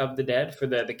witnessing of the dead for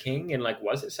the king? And like,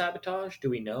 was it sabotage? Do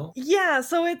we know? Yeah,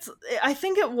 so I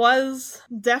think it was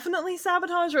definitely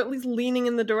sabotage, or at least leaning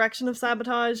in the direction of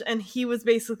sabotage, and he was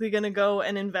basically going to go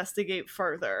and investigate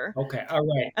further. Okay, all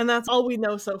right. And that's all we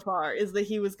know so far, is that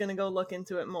he was going to go look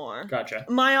into it more. Gotcha.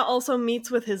 Maya also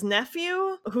meets with his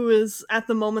nephew, who is at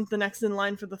the moment the next in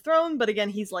line for the throne, but again,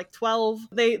 he's like 12.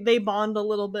 They bond a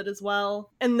little bit as well.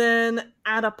 And then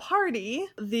at a party,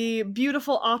 the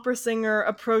beautiful opera singer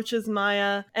approaches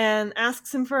Maya and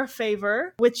asks him for a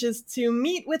favor, which is to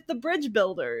meet with the bridge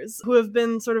builders, who have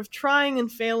been sort of trying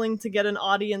and failing to get an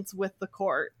audience with the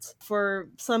court for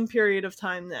some period of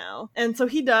time now. And so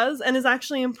he does, and is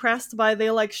actually impressed by,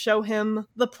 they like show him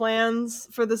the plans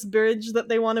for this bridge that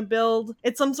they want to build.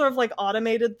 It's some sort of like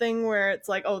automated thing where it's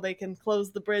like, oh, they can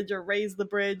close the bridge or raise the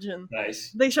bridge, and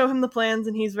nice. They show him the plans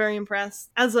and he's very impressed.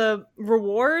 As a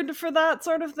reward for that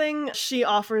sort of thing, she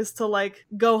offers to like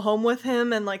go home with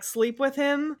him and like sleep with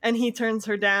him, and he turns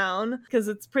her down because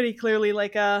it's pretty clearly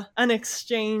like an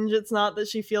exchange. It's not that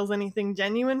she feels anything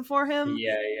genuine for him.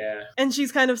 Yeah. And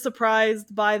she's kind of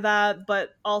surprised by that,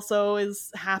 but also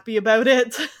is happy about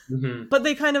it. But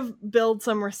they kind of build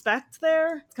some respect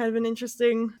there. It's kind of an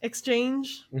interesting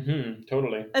exchange.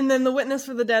 Totally. And then the witness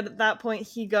for the dead, at that point,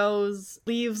 he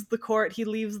leaves the court, he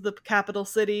leaves the capital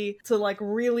city to like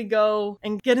really go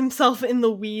and get himself in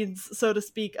the weeds, so to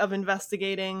speak, of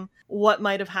investigating what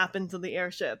might have happened to the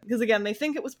airship. Because again, they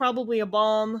think it was probably a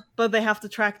bomb, but they have to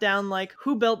track down like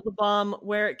who built the bomb,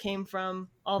 where it came from,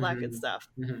 all that good stuff.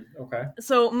 Okay.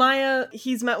 So Maya,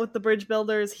 he's met with the bridge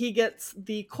builders. He gets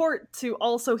the court to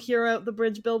also hear out the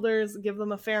bridge builders, give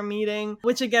them a fair meeting,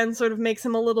 which again sort of makes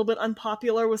him a little bit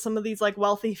unpopular with some of these like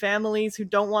wealthy families who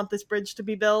don't want this bridge to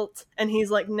be built. And he's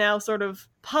like now sort of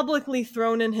publicly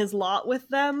thrown in his lot with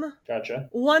them. Gotcha.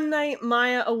 One night,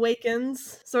 Maya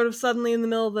awakens sort of suddenly in the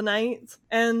middle of the night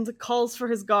and calls for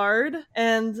his guard,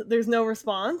 and there's no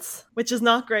response, which is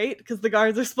not great because the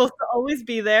guards are supposed to always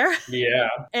be there. Yeah.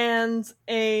 And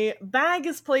a bag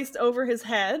is placed over his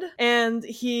head, and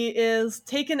he is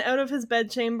taken out of his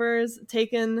bedchambers,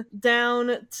 taken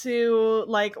down to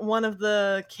like one of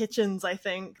the kitchens, I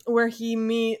think, where he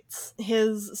meets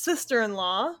his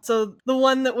sister-in-law. So the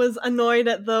one that was annoyed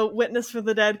at the witness for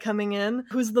the dead coming in,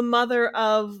 who's the mother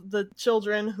of the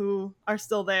children who are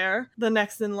still there, the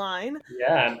next in line.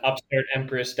 Yeah, an upstart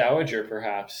Empress Dowager,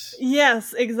 perhaps.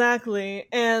 Yes, exactly.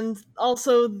 And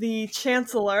also the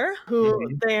Chancellor, who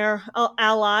they're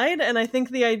allied. And I think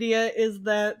the idea is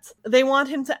that they want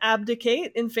him to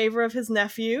abdicate in favor of his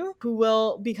nephew, who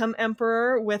will become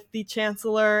emperor, with the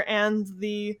Chancellor and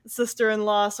the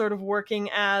sister-in-law sort of working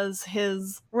as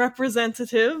his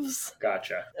representatives.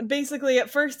 Gotcha. Basically, at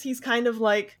first, he's kind of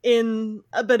like in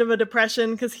a bit of a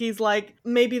depression because he's like,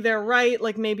 maybe they're right.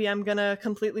 Like, maybe I'm gonna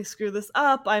completely screw this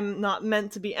up. I'm not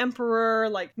meant to be emperor.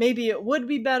 Like, maybe it would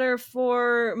be better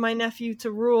for my nephew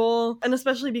to rule. And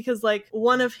especially because, like,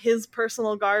 one of his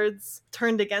personal guards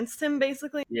turned against him,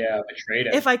 basically. Yeah, betrayed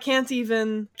him. If I can't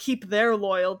even keep their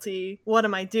loyalty, what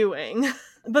am I doing?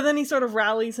 But then he sort of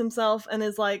rallies himself and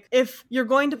is like, if you're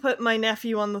going to put my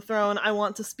nephew on the throne, I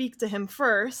want to speak to him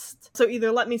first. So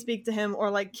either let me speak to him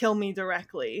or like kill me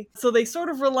directly. So they sort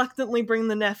of reluctantly bring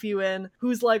the nephew in,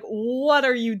 who's like, what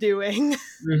are you doing?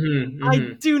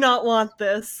 I do not want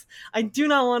this. I do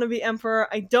not want to be emperor.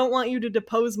 I don't want you to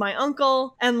depose my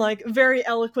uncle. And like very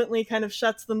eloquently kind of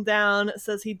shuts them down,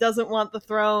 says he doesn't want the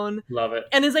throne. Love it.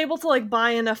 And is able to like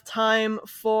buy enough time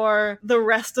for the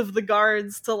rest of the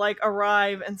guards to like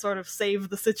arrive and sort of save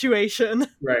the situation.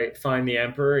 Right, find the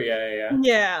emperor. Yeah.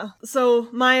 Yeah. So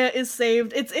Maya is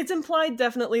saved. It's implied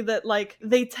definitely that like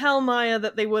they tell Maya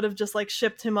that they would have just like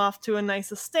shipped him off to a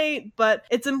nice estate, but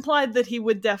it's implied that he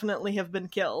would definitely have been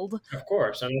killed. Of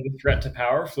course, another threat to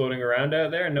power floating around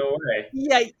out there. No way.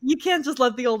 Yeah, you can't just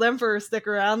let the old emperor stick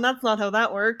around. That's not how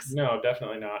that works. No,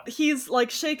 definitely not. He's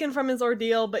like shaken from his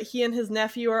ordeal, but he and his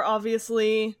nephew are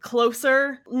obviously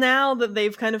closer now that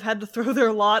they've kind of had to throw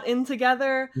their lot in together.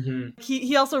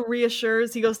 He also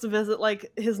reassures, he goes to visit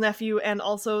like his nephew, and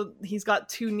also he's got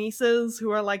two nieces who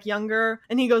are like younger,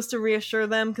 and he goes to reassure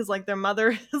them because like their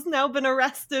mother has now been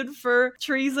arrested for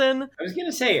treason. I was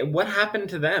gonna say, what happened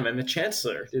to them and the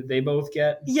Chancellor? Did they both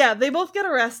get... Yeah, they both get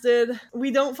arrested.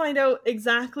 We don't find out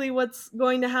exactly what's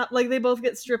going to happen. Like they both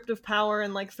get stripped of power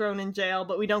and like thrown in jail,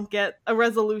 but we don't get a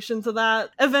resolution to that.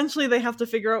 Eventually they have to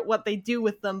figure out what they do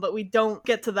with them, but we don't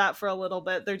get to that for a little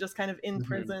bit. They're just kind of in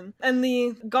prison. And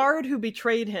the guard who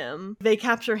betrayed him, they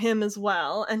capture him as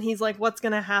well, and he's like, what's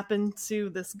gonna happen to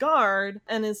this guard?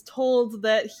 And is told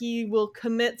that he will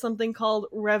commit something called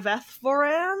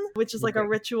Revethvoran, which is like a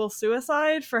ritual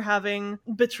suicide for having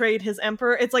betrayed his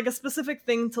emperor. It's like a specific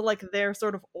thing to like their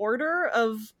sort of order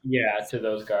of... Yeah, to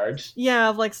those guards. Yeah,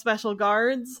 of like special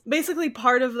guards. Basically,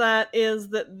 part of that is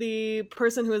that the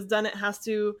person who has done it has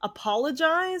to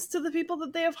apologize to the people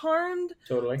that they have harmed.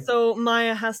 Totally. So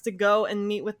Maya has to go and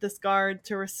meet with this guard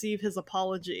to receive his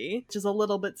apology, which is a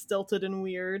little bit stilted and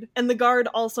weird. And the guard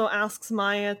also asks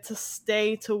Maya to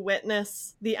stay to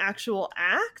witness the actual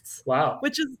act. Wow.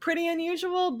 Which is pretty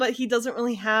unusual, but he doesn't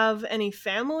really have any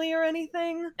family or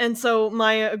anything. And so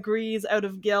Maya agrees out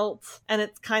of guilt, and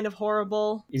it's kind of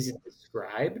horrible. Is it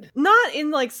described? Not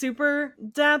in like super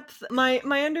depth. My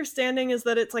understanding is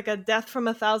that it's like a death from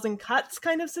 1,000 cuts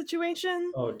kind of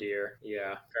situation. Oh dear.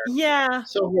 Yeah. Fair. Yeah.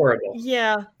 So horrible.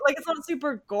 Yeah. Like it's not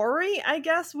super gory, I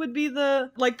guess, would be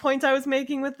the like point I was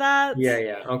making with that.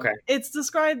 Yeah. Okay. It's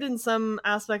described in some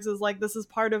aspects as like this is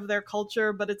part of their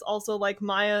culture, but it's also like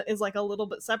Maya is like a little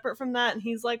bit separate from that, and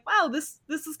he's like, wow, this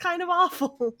is kind of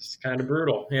awful. It's kind of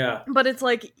brutal. Yeah. But it's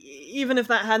like, even if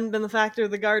that hadn't been the factor,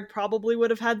 the guard probably would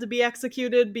have had to be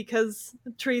executed because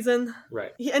treason.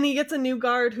 Right. And he gets a new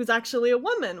guard who's actually a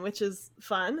woman, which is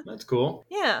fun. That's cool.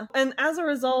 Yeah. And as a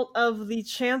result of the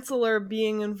Chancellor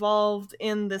being involved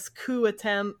in this coup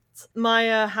attempt,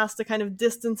 Maya has to kind of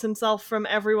distance himself from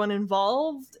everyone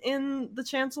involved in the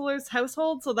Chancellor's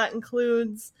household. So that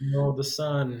includes... No, the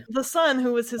son. The son,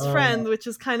 who was his friend, which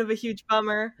is kind of a huge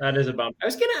bummer. That is a bummer. I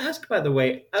was going to ask, by the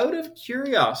way, out of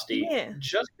curiosity,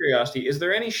 just curiosity, is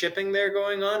there any shipping there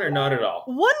going on or not at all?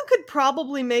 One could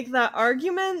probably make that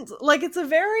argument. Like, it's a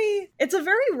very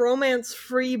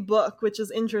romance-free book, which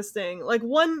is interesting. Like,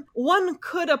 one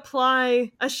could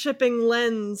apply a shipping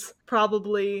lens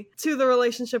probably to the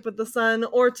relationship with with the son,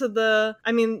 or to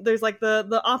there's like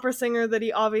the opera singer that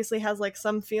he obviously has like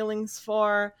some feelings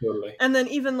for. Totally. And then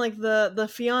even like the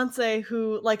fiance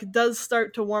who like does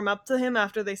start to warm up to him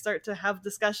after they start to have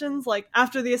discussions. Like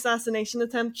after the assassination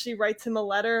attempt, she writes him a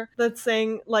letter that's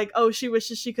saying like, oh, she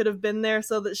wishes she could have been there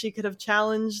so that she could have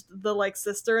challenged the like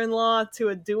sister-in-law to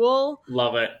a duel.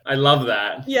 Love it. I love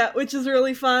that. Yeah, which is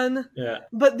really fun. Yeah.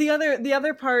 But the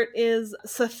other part is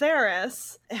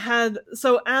Cytheris had,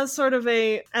 so as sort of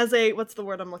as a what's the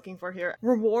word I'm looking for here?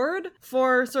 Reward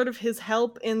for sort of his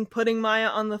help in putting Maya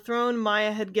on the throne,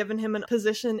 Maya had given him a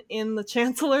position in the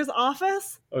Chancellor's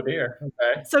office. Oh dear.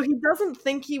 Okay. So he doesn't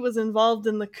think he was involved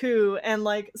in the coup, and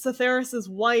like Cytheris'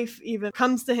 wife even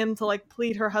comes to him to like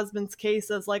plead her husband's case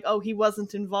as like, oh, he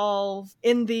wasn't involved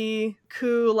in the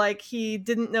coup, like he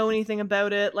didn't know anything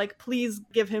about it, like please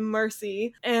give him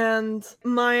mercy. And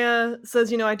Maya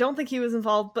says, I don't think he was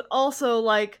involved, but also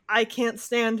like I can't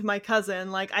stand my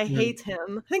cousin, like I hate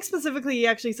him. I think specifically he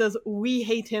actually says we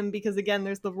hate him, because again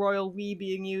there's the royal we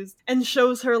being used, and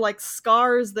shows her like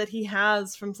scars that he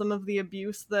has from some of the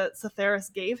abuse that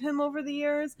Cytheris gave him over the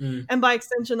years, and by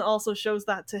extension also shows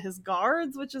that to his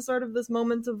guards, which is sort of this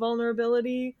moment of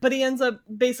vulnerability. But he ends up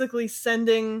basically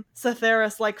sending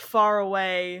Cytheris like far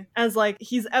away, as like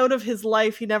he's out of his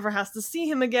life, he never has to see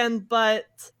him again, but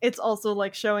it's also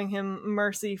like showing him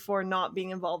mercy for not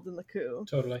being involved in the coup.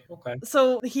 Totally. Okay.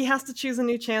 So he has to choose a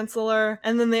new chancellor,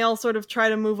 and then they all sort of try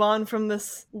to move on from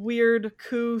this weird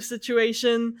coup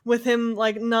situation with him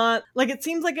like not, like it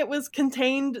seems like it was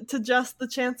contained to just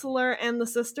the chancellor and the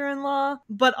sister-in-law,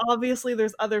 but obviously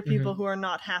there's other people who are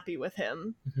not happy with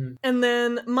him. And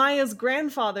then Maya's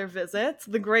grandfather visits,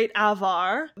 the great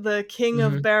Avar, the king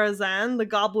of Barazan, the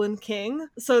goblin king,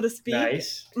 so to speak.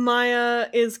 Nice. Maya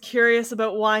is curious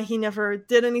about why he never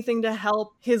did anything to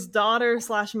help his daughter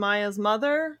 / Maya's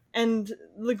mother. And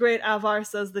the great Avar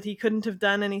says that he couldn't have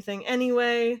done anything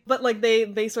anyway, but like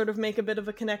they sort of make a bit of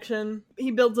a connection.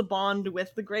 He builds a bond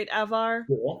with the great Avar.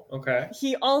 Cool. Okay.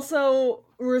 He also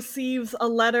receives a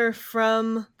letter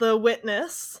from the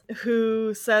witness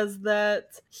who says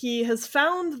that he has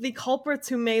found the culprits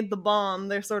who made the bomb.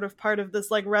 They're sort of part of this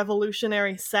like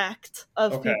revolutionary sect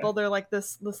of people. They're like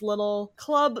this little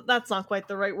club. That's not quite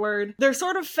the right word. They're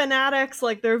sort of fanatics,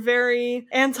 like they're very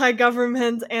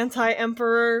anti-government,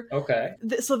 anti-emperor. Okay.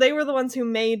 So they were the ones who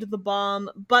made the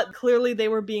bomb, but clearly they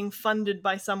were being funded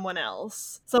by someone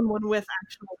else, someone with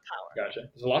actual power. Gotcha.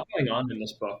 There's a lot going on in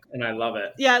this book, and I love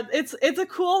it. Yeah, it's a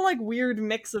cool, like, weird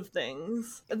mix of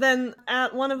things. Then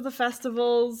at one of the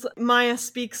festivals, Maya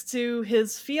speaks to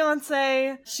his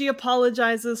fiance. She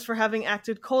apologizes for having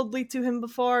acted coldly to him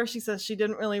before. She says she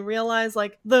didn't really realize,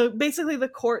 like, basically the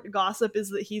court gossip is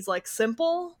that he's, like,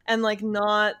 simple and, like,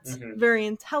 not very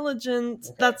intelligent.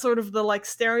 Okay. That's sort of the, like,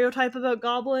 stereotype about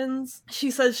goblins. She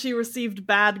says she received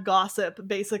bad gossip,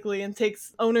 basically, and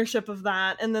takes ownership of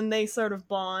that, and then they sort of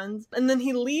bond. And then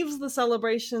he leaves the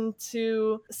celebration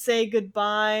to say goodbye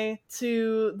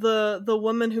to the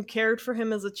woman who cared for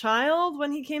him as a child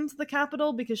when he came to the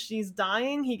capital, because she's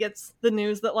dying. He gets the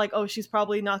news that, like, oh, she's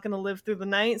probably not going to live through the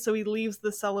night, so he leaves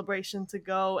the celebration to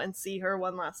go and see her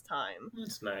one last time.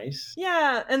 That's nice.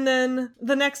 Yeah, and then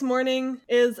the next morning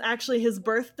is actually his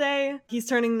birthday. He's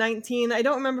turning 19. I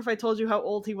don't remember if I told you how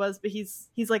old he was, but he's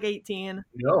like 18.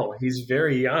 No, he's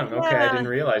very young. Okay, I didn't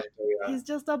realize. He's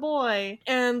just a boy.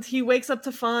 And he wakes up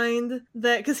to find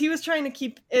that, because he was trying to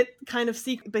keep it kind of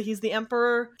secret, but he's the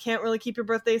emperor, can't really keep your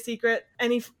birthday secret.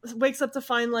 And he wakes up to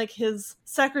find, like, his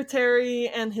secretary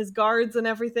and his guards and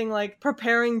everything, like,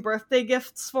 preparing birthday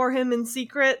gifts for him in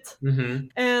secret.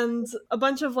 And a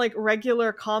bunch of, like,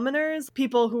 regular commoners,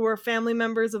 people who were family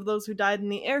members of those who died in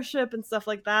the airship and stuff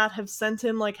like that, have sent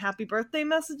him, like, happy birthday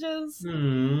messages.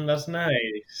 That's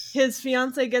nice. His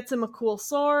fiance gets him a cool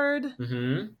sword.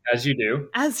 As you do.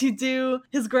 As you do.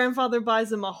 His grandfather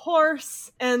buys him a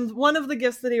horse, and one of the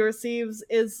gifts that he receives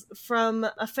is from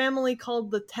a family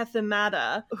called the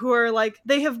Tethymata, who are, like,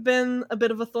 they have been a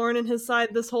bit of a thorn in his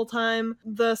side this whole time.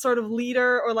 The sort of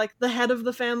leader, or, like, the head of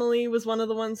the family was one of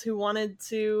the ones who wanted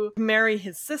to marry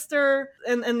his sister,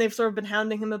 and they've sort of been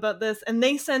hounding him about this, and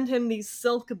they send him these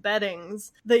silk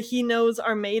beddings that he knows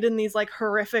are made in these, like,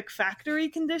 horrific factory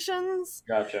conditions.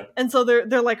 Gotcha. And so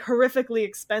they're like horrifically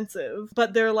expensive,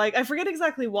 but they're like, I forget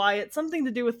exactly why. It's something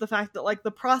to do with the fact that, like,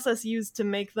 the process used to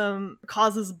make them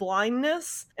causes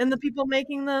blindness in the people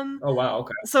making them. Oh, wow.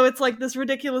 Okay. So it's like this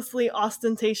ridiculously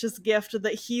ostentatious gift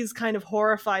that he's kind of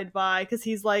horrified by, because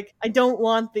he's like, I don't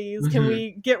want these. Can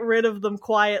we get rid of them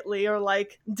quietly, or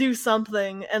like do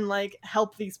something and like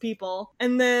help these people?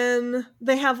 And then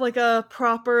they have like a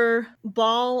proper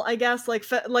ball, I guess, like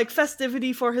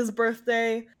festivity for his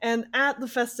birthday. And at the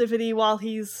festivity, while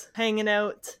he's hanging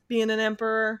out being an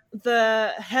emperor,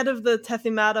 the head of the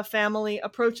Tethymata family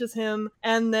approaches him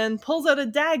and then pulls out a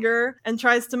dagger and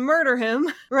tries to murder him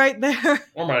right there.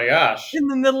 Oh my gosh. In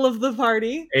the middle of the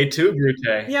party. Et tu,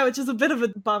 Brute. Yeah, which is a bit of a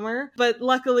bummer. But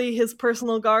luckily his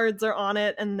personal guards are on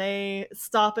it and they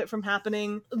stop it from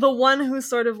happening. The one who's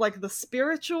sort of like the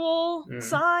spiritual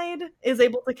side is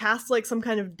able to cast like some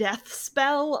kind of death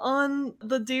spell on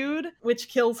the dude, which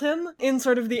kills him in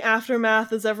sort of the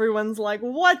aftermath as everyone's like,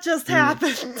 what just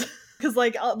happened? Because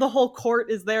like the whole court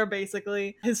is there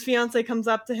basically. His fiance comes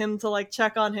up to him to like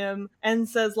check on him and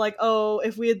says like, oh,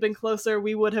 if we had been closer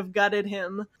we would have gutted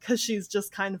him, because she's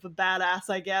just kind of a badass,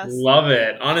 I guess. Love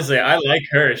it. Honestly, I like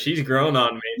her. She's grown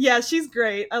on me. Yeah, she's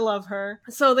great. I love her.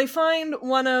 So they find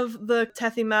one of the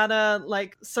Tethymata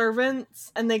like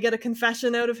servants and they get a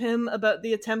confession out of him about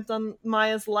the attempt on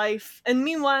Maya's life. And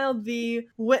meanwhile, the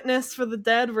witness for the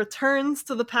dead returns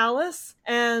to the palace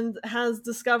and has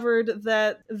discovered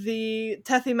that the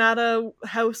Tethymata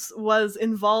house was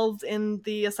involved in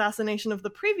the assassination of the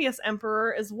previous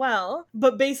emperor as well.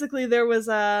 But basically there was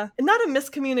not a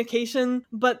miscommunication,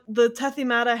 but the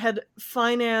Tethymata had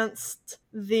financed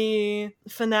the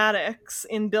fanatics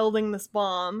in building this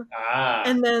bomb.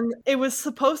 And then it was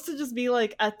supposed to just be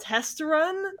like a test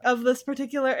run of this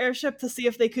particular airship to see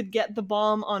if they could get the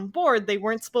bomb on board. They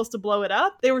weren't supposed to blow it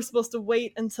up. They were supposed to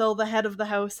wait until the head of the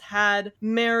house had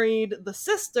married the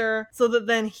sister so that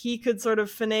then he could sort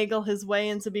of finagle his way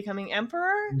into becoming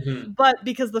emperor. But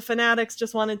because the fanatics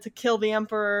just wanted to kill the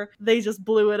emperor, they just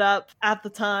blew it up at the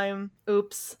time.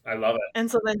 Oops. I love it. And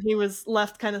so then he was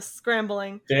left kind of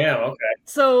scrambling. Damn, okay.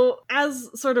 So, as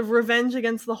sort of revenge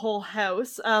against the whole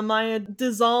house, Maya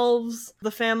dissolves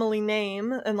the family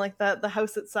name and like the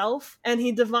house itself, and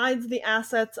he divides the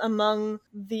assets among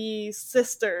the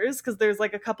sisters, because there's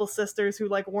like a couple sisters who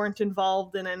like weren't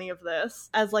involved in any of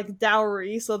this, as like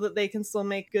dowry so that they can still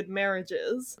make good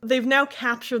marriages. They've now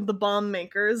captured the bomb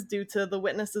makers due to the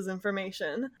witnesses'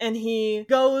 information, and he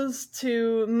goes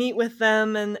to meet with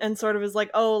them and sort of is like,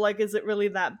 oh, like, is it really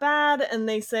that bad? And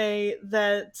they say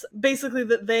that basically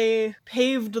that they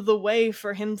paved the way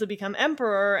for him to become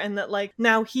emperor, and that like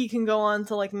now he can go on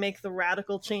to like make the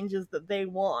radical changes that they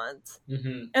want.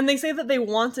 And they say that they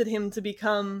wanted him to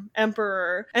become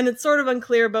emperor, and it's sort of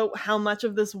unclear about how much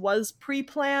of this was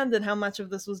pre-planned and how much of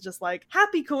this was just like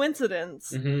happy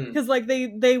coincidence, because like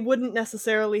they wouldn't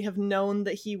necessarily have known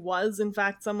that he was in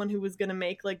fact someone who was going to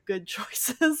make like good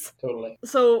choices. Totally.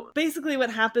 So basically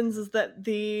what happens is that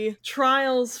the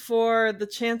trials for the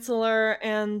chancellor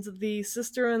and the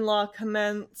sister-in-law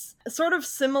commence sort of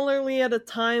similarly at a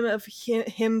time of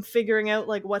him figuring out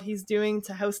like what he's doing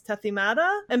to House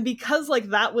Tethymata. And because like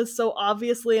that was so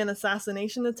obviously an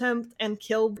assassination attempt and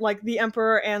killed like the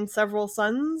emperor and several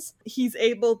sons, he's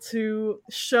able to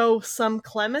show some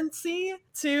clemency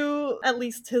to at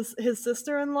least his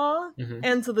sister-in-law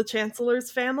and to the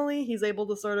chancellor's family. He's able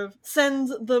to sort of send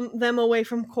them away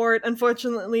from court,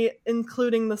 unfortunately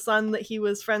including the son that he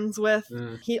was friends with.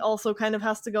 He also kind of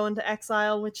has to go into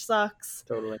exile, which sucks.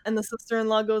 Totally. And the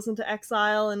sister-in-law goes into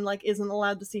exile and like isn't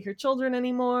allowed to see her children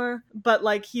anymore, but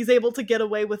like he's able to get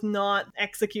away with not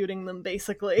executing them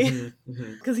basically,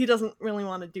 because he doesn't really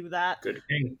want to do that. Good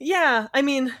king. Yeah, I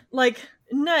mean, like,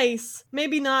 nice,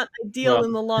 maybe not ideal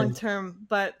in the long term,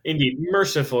 but indeed,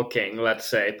 merciful king, let's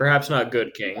say. Perhaps not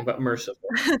good king, but merciful.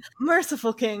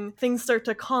 Merciful king. Things start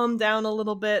to calm down a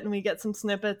little bit, and we get some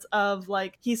snippets of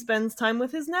like he spends time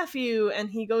with his nephew and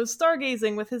he goes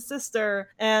stargazing with his sister,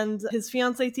 and his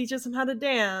fiance teaches him how to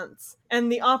dance. And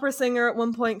the opera singer at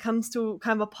one point comes to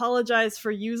kind of apologize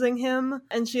for using him,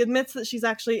 and she admits that she's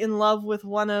actually in love with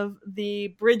one of the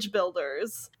bridge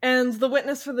builders. And the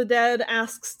witness for the dead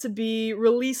asks to be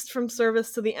released from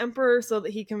service to the emperor so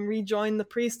that he can rejoin the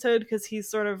priesthood, because he's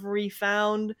sort of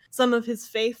refound some of his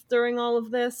faith during all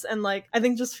of this, and like I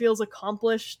think just feels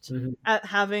accomplished at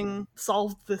having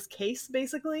solved this case,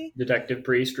 basically. Detective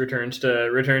priest returns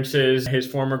to his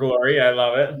former glory. I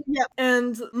love it. Yeah.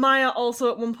 And Maya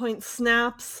also at one point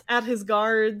snaps at his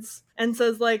guards and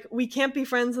says like, we can't be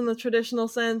friends in the traditional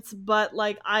sense, but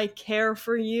like I care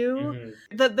for you.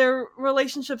 That their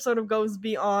relationship sort of goes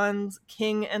beyond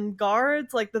king and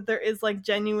guards, like that there is like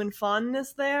genuine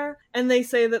fondness there. And they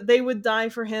say that they would die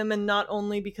for him, and not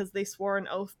only because they swore an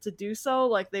oath to do so,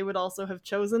 like they would also have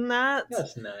chosen that.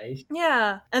 That's nice.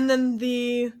 Yeah. And then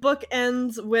the book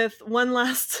ends with one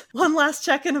last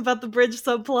check-in about the bridge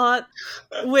subplot,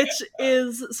 which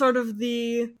is sort of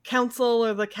the council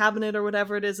or the cabinet or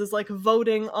whatever it is like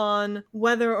voting on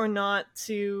whether or not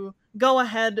to go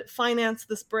ahead, finance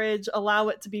this bridge, allow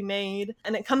it to be made,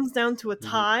 and it comes down to a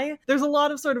tie. There's a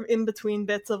lot of sort of in-between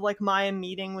bits of like Maya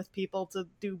meeting with people to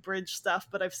do bridge stuff,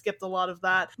 but I've skipped a lot of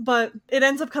that. But it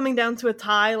ends up coming down to a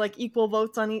tie, like equal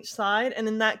votes on each side, and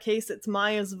in that case it's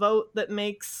Maya's vote that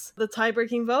makes the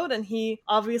tie-breaking vote, and he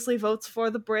obviously votes for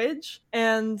the bridge,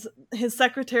 and his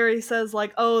secretary says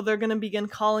like, oh, they're gonna begin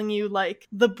calling you like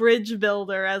the bridge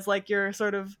builder as like your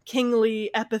sort of kingly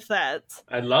epithet.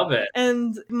 I love it.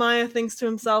 And Maya thinks to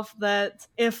himself that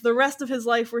if the rest of his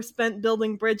life were spent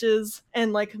building bridges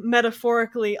and like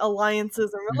metaphorically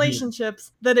alliances and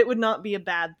relationships, that it would not be a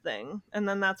bad thing. And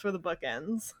then that's where the book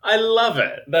ends. I love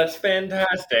it. That's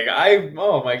fantastic.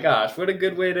 Oh my gosh, what a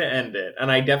good way to end it.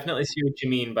 And I definitely see what you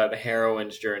mean by the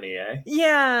heroine's journey, eh?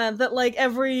 Yeah, that like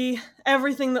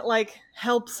everything that like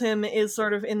helps him is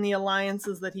sort of in the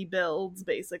alliances that he builds,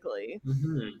 basically.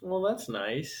 Well, that's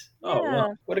nice. Oh,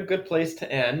 well, what a good place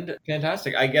to end.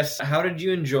 Fantastic. I guess, how did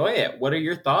you enjoy it? What are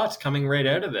your thoughts coming right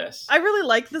out of this? I really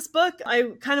like this book.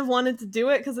 I kind of wanted to do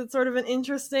it because it's sort of an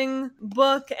interesting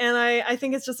book, and I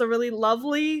think it's just a really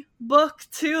lovely book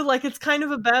too. Like, it's kind of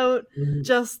about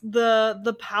just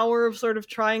the power of sort of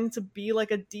trying to be like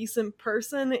a decent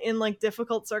person in like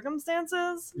difficult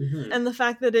circumstances, and the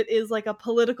fact that it is like a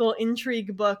political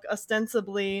intrigue book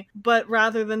ostensibly, but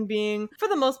rather than being, for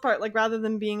the most part, like rather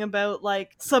than being about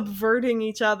like subverting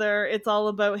each other, it's all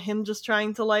about him just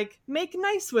trying to like make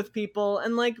nice with people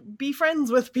and like be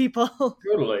friends with people.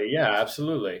 Totally. Yeah,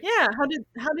 absolutely. Yeah.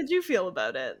 How did you feel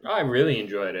about it? I really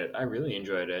enjoyed it.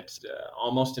 It's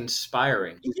almost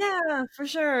inspiring. Yeah, for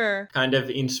sure. Kind of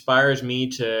inspires me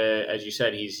to, as you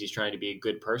said, he's trying to be a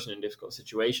good person in difficult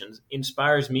situations.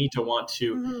 Inspires me to want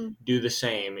to do the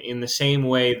same, in the same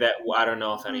way that, I don't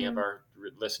know if any of our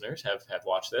listeners have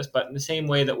watched this, but in the same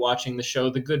way that watching the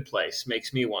show The Good Place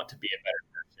makes me want to be a better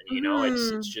person. You know,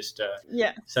 it's just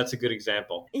that's a good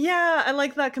example. Yeah, I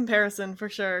like that comparison for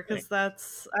sure, because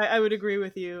that's I would agree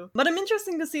with you. But I'm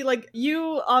interesting to see, like,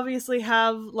 you obviously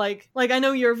have like I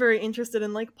know you're very interested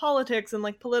in like politics and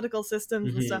like political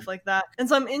systems and stuff like that, and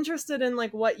so I'm interested in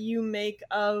like what you make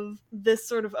of this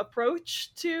sort of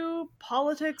approach to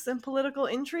politics and political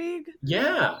intrigue.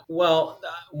 Yeah, well,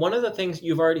 one of the things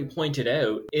you've already pointed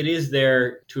out, it is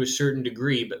there to a certain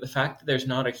degree, but the fact that there's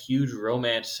not a huge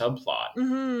romance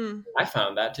subplot, I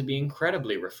found that to be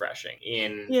incredibly refreshing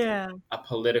in a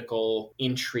political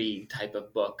intrigue type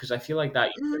of book, because I feel like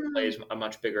that usually plays a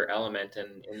much bigger element,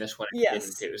 and in this one it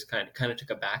didn't. It was kind of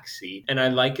took a backseat. And I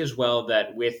like as well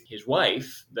that with his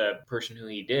wife, the person who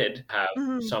he did have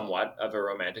somewhat of a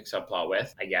romantic subplot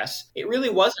with, I guess, it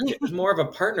really wasn't. It was more of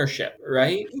a partnership,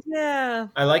 right? Yeah.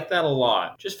 I like that a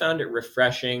lot. Just found it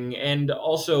refreshing. And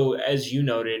also, as you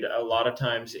noted, a lot of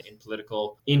times in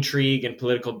political intrigue and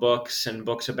political books and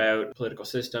books about political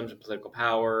systems and political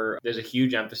power, there's a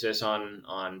huge emphasis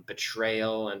on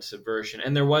betrayal and subversion.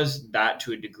 And there was that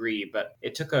to a degree, but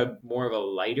it took a more of a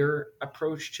lighter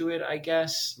approach to it, I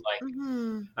guess. Like,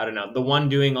 I don't know, the one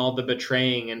doing all the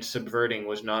betraying and subverting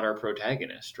was not our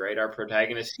protagonist, right? Our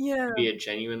protagonist to be a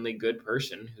genuinely good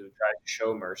person who tried to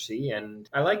show mercy, and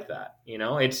I like that. You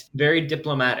know, it's very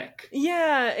diplomatic.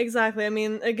 Yeah, exactly. I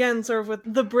mean, again, sort of with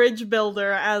the bridge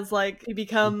builder as like he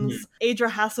becomes Adra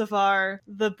Hassafar,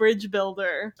 the bridge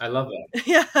builder. I love that.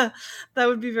 Yeah, that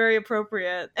would be very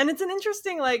appropriate. And it's an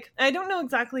interesting, like, I don't know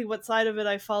exactly what side of it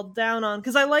I fall down on,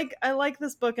 because I like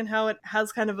this book and how it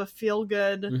has kind of a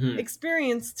feel-good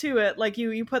experience to it. Like,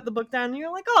 you put the book down and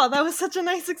you're like, oh, that was such a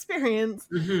nice experience.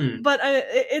 But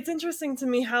it's interesting to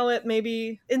me how it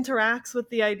maybe interacts with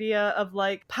the idea of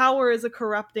like power is a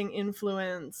corrupting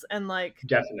influence, and like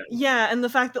definitely, and the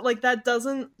fact that like that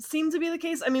doesn't seem to be the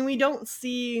case. I mean, we don't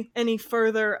see any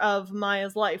further of Maya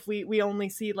Maya's life. We only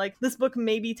see like this book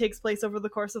maybe takes place over the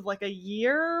course of like a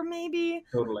year, maybe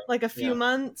Totally. like a few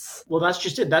months. Well, that's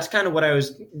just it. That's kind of what I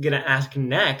was gonna ask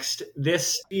next.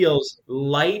 This feels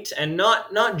light and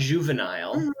not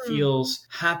juvenile. Feels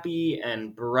happy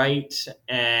and bright.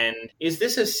 And is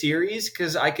this a series?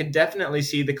 Because I could definitely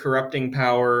see the corrupting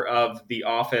power of the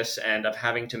office and of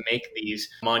having to make these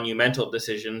monumental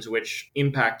decisions which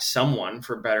impact someone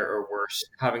for better or worse,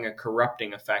 having a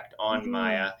corrupting effect on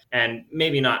Maya, and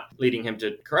maybe not leading him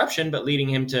to corruption, but leading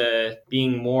him to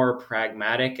being more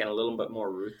pragmatic and a little bit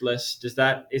more ruthless. Is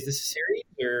this a series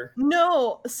or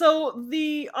no? So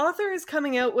the author is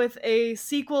coming out with a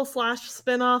sequel /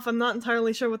 spin-off. I'm not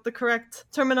entirely sure what the correct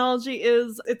terminology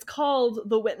is. It's called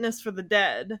The Witness for the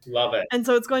Dead. Love it. And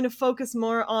so it's going to focus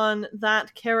more on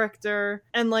that character,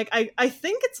 and like I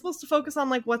think it's supposed to focus on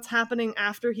like what's happening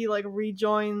after he like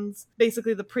rejoins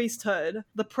basically the priesthood,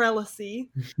 the prelacy.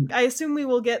 I assume we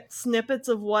will get snippets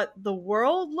of what the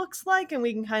world looks like, and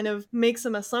we can kind of make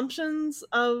some assumptions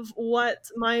of what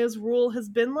Maya's rule has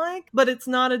been like, but it's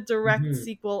not a direct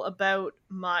sequel about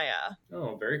Maya.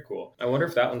 Oh, very cool. I wonder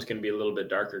if that one's going to be a little bit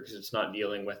darker because it's not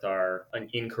dealing with an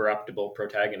incorruptible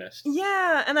protagonist.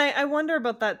 Yeah, and I wonder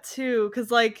about that too, because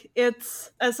like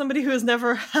it's, as somebody who has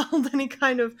never held any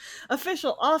kind of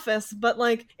official office, but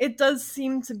like it does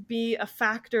seem to be a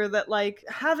factor that like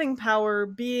having power,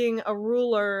 being a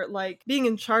ruler, like being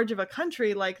in charge of a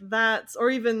country like that, or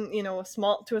even, you know,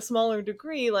 to a smaller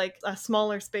degree, like a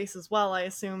smaller space as well, I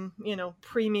assume, you know,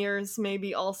 premiers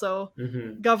maybe also,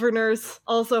 governors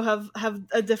also have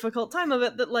a difficult time of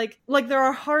it, that like there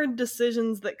are hard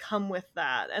decisions that come with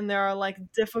that, and there are like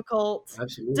difficult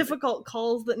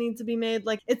calls that need to be made.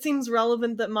 Like it seems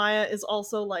relevant that Maya is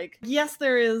also like, yes,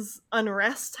 there is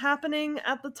unrest happening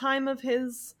at the time of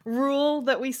his rule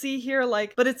that we see here,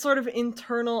 like, but it's sort of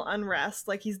internal unrest.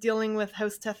 Like he's dealing with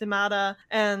House Tethymata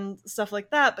and stuff like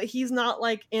that, but he's not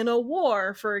like in a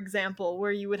war, for example,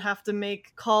 where you would have to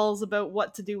make calls about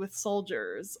what to do with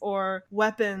soldiers or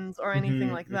weapons or anything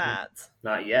like that.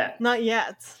 Not yet. Not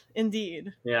yet,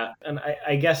 indeed. Yeah, and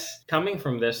I guess coming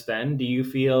from this then, do you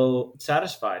feel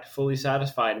fully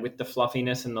satisfied with the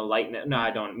fluffiness and the lightness? No,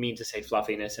 I don't mean to say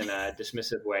fluffiness in a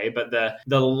dismissive way, but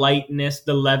the lightness,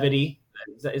 the levity.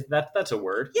 That's a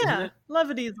word? Yeah,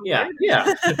 levity is a word.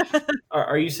 Yeah.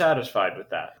 Are you satisfied with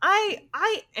that?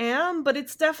 I am, but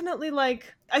it's definitely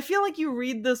like, I feel like you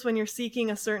read this when you're seeking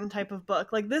a certain type of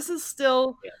book. Like this is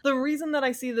still the reason that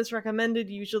I see this recommended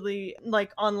usually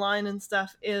like online and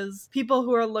stuff is people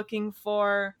who are looking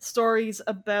for stories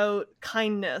about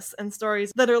kindness and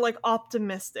stories that are like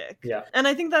optimistic. Yeah. And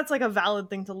I think that's like a valid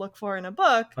thing to look for in a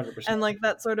book. 100%. And like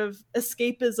that sort of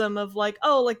escapism of like,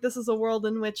 oh, like this is a world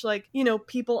in which like, you know,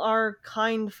 people are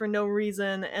kind for no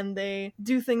reason and they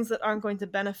do things that aren't going to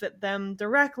benefit them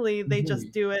directly. They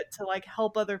just do it to like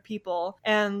help other people.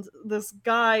 And this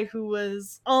guy who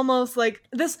was almost like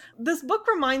this book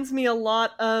reminds me a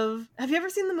lot of, have you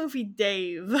ever seen the movie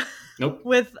Dave? Nope.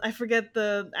 With, I forget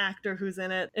the actor who's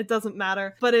in it. It doesn't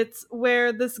matter. But it's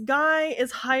where this guy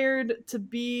is hired to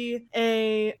be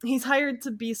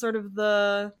sort of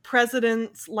the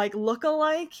president's like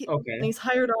lookalike. Okay. And he's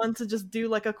hired on to just do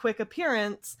like a quick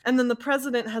appearance. And then the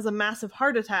president has a massive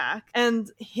heart attack. And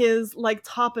his like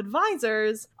top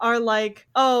advisors are like,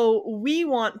 oh, we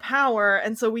want power.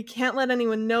 And so we can't let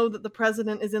anyone know that the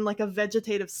president is in like a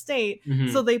vegetative state.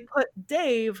 So they put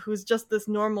Dave, who's just this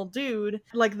normal dude,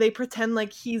 like they pretend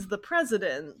like he's the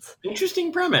president.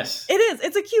 Interesting premise. It is.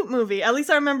 It's a cute movie. At least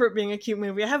I remember it being a cute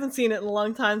movie. I haven't seen it in a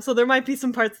long time, so there might be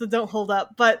some parts that don't hold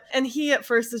up. And he at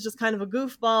first is just kind of a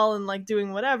goofball and like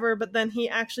doing whatever, but then he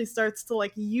actually starts to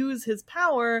like use his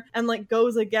power and like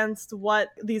goes against what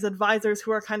these advisors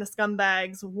who are kind of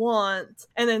scumbags want,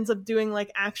 and ends up doing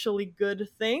like actually good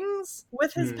things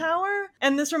with his power.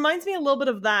 And this reminds me a little bit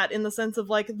of that, in the sense of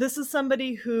like, this is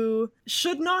somebody who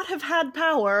should not have had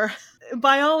power.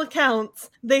 By all accounts,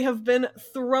 they have been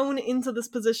thrown into this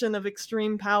position of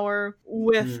extreme power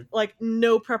with like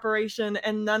no preparation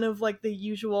and none of like the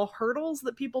usual hurdles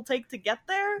that people take to get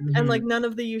there. And like none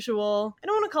of the usual, I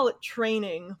don't want to call it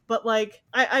training, but like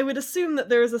I would assume that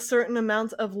there is a certain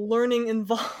amount of learning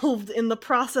involved in the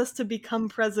process to become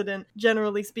president,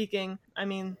 generally speaking. I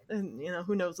mean, you know,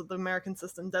 who knows what the American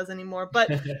system does anymore, but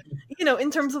you know, in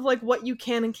terms of like what you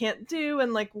can and can't do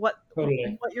and like what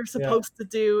Totally. what you're supposed to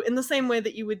do, in the same way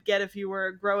that you would get if you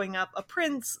were growing up a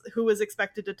prince who was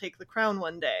expected to take the crown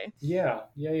one day. Yeah.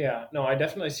 No, I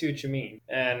definitely see what you mean.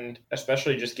 And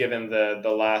especially just given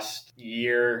the last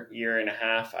year and a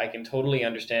half, I can totally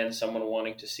understand someone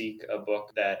wanting to seek a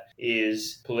book that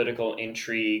is political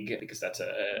intrigue, because that's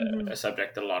a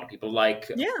subject that a lot of people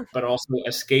like. Yeah. But also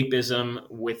escapism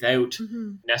without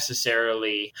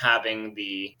necessarily having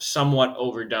the somewhat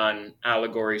overdone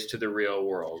allegories to the real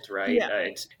world, right? Yeah.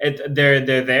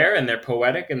 They're there, and they're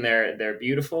poetic, and they're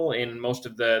beautiful in most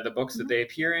of the books that they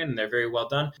appear in, and they're very well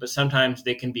done. But sometimes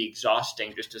they can be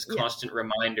exhausting just as constant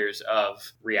reminders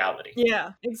of reality.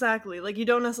 Yeah, exactly. Like, you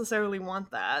don't necessarily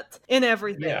want that in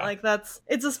everything. Yeah. Like,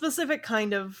 it's a specific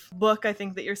kind of book, I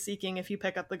think, that you're seeking if you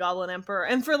pick up The Goblin Emperor.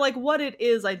 And for like what it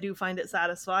is, I do find it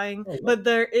satisfying. But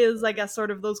there is, I guess,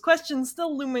 sort of those questions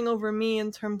still looming over me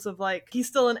in terms of like, he's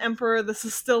still an emperor, this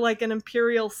is still like an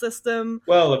imperial system.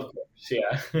 Well, of course,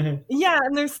 yeah. Yeah,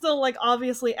 and there's still like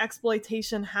obviously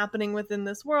exploitation happening within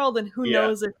this world, and who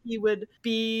knows if he would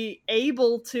be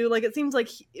able to, like, it seems like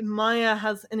Maya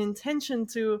has an intention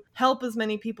to help as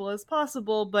many people as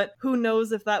possible, but who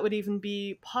knows if that would even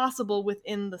be possible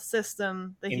within the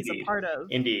system that he's a part of.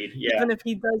 Indeed, yeah. Even if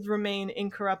he does remain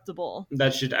incorruptible.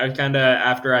 That's just, I kind of,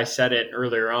 after I said it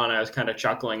earlier on, I was kind of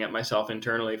chuckling at myself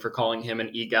internally for calling him an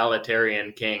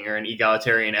egalitarian king or an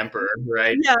egalitarian emperor,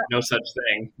 right? Yeah. No such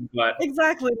thing. But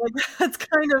exactly, like, that's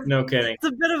kind of, no kidding. It's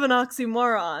a bit of an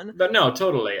oxymoron. But no,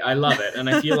 totally. I love it. And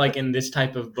I feel like in this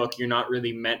type of book, you're not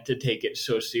really meant to take it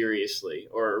so seriously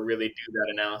or really do that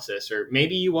analysis. Or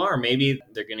maybe you are. Maybe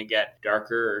they're going to get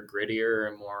darker or grittier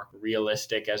and more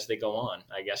realistic as they go on.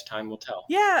 I guess time will tell.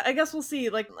 Yeah, I guess we'll see.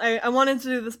 Like, I wanted to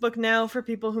do this book now for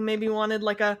people who maybe wanted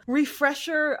like a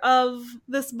refresher of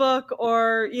this book,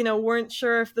 or, you know, weren't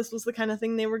sure if this was the kind of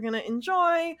thing they were going to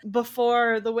enjoy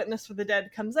before The Witness for the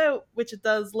Dead comes out, which it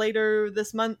does later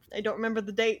this month. I don't remember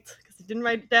the date because I didn't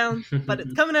write it down, but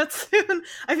it's coming out soon.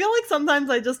 I feel like sometimes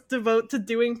I just devote to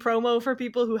doing promo for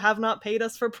people who have not paid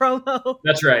us for promo.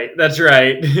 That's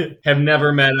right. Have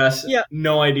never met us. Yeah.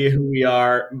 No idea who we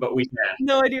are, but we can.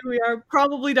 No idea who we are.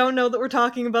 Probably don't know that we're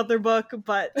talking about their book,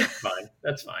 but...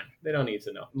 That's fine. They don't need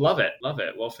to know. Love it.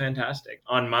 Well, fantastic.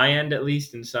 On my end, at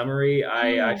least, in summary,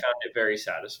 I found it very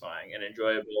satisfying and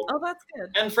enjoyable. Oh, that's good.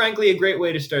 And frankly, a great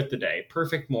way to start the day.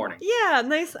 Perfect morning. Yeah,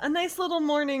 a nice little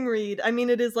morning read. I mean,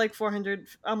 it is like 400,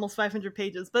 almost 500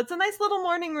 pages, but it's a nice little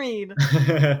morning read.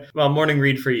 Well, morning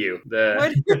read for you.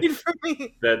 Morning read for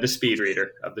me. The speed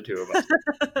reader of the two of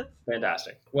us.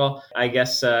 Fantastic. Well, I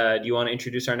guess, do you want to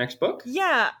introduce our next book?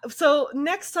 Yeah. So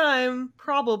next time,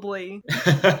 probably.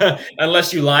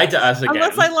 Unless you lied to us again.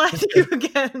 Unless I lied to you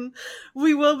again,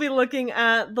 we will be looking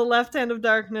at The Left Hand of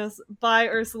Darkness by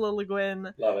Ursula Le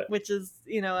Guin. Love it. Which is,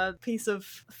 you know, a piece of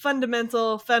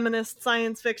fundamental feminist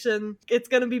science fiction. It's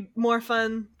going to be more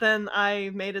fun than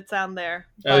I made it sound there.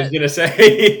 I was going to say,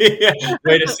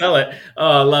 way to sell it.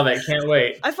 Oh, love it. Can't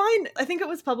wait. I think it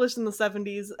was published in the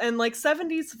 70s, and like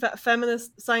 70s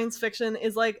feminist science fiction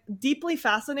is like deeply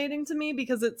fascinating to me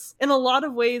because it's, in a lot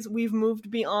of ways, we've moved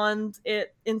beyond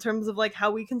it in terms of like how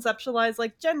we conceptualize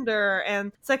like gender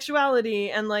and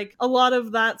sexuality, and like a lot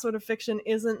of that sort of fiction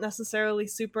isn't necessarily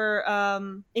super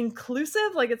inclusive.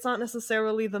 Like, it's not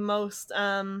necessarily the most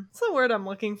what's the word I'm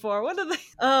looking for? What are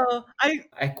they?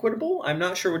 Equitable? I'm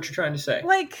not sure what you're trying to say.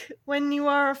 Like, when you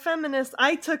are a feminist,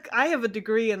 I have a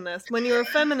degree in this. When you're a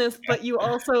feminist, but you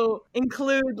also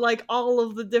include like all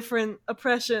of the different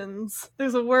oppressions.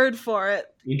 There's a word for it.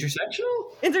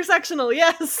 Intersectional? Intersectional,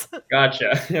 yes.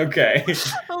 Gotcha. Okay.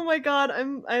 Oh my god,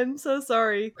 I'm so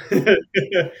sorry.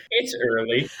 It's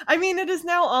early. I mean, it is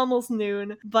now almost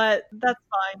noon, but that's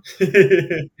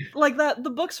fine. Like the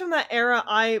books from that era,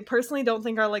 I personally don't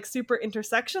think are like super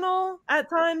intersectional at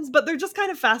times, but they're just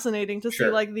kind of fascinating to see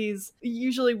like these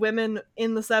usually women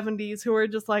in the 70s who are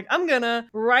just like, I'm gonna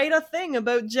write a thing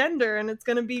about gender and it's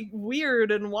gonna be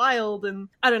weird and wild, and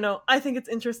I don't know. I think it's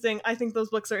interesting. I think those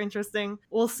books are interesting.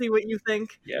 We'll see what you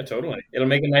think. Yeah, totally. It'll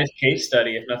make a nice case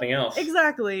study, if nothing else.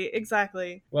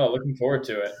 Exactly. Well, looking forward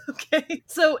to it. Okay.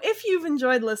 So if you've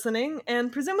enjoyed listening, and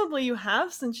presumably you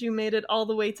have since you made it all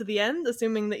the way to the end,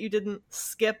 assuming that you didn't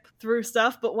skip through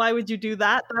stuff, but why would you do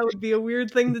that? That would be a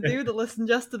weird thing to do, to listen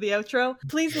just to the outro.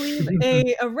 Please leave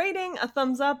a rating, a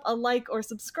thumbs up, a like, or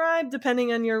subscribe,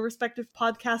 depending on your respective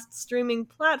podcast streaming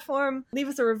platform. Leave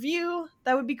us a review.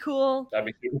 That would be cool. That'd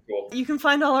be super cool. You can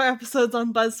find all our episodes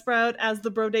on Buzzsprout as as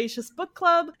the Brodacious Book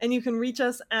Club, and you can reach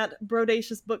us at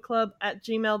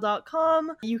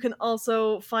brodaciousbookclub@gmail.com. You can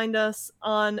also find us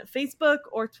on Facebook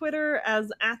or Twitter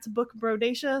as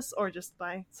 @BookBrodacious, or just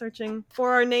by searching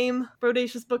for our name,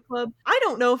 Brodacious Book Club. I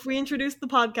don't know if we introduced the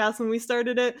podcast when we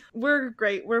started it. We're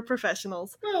great. We're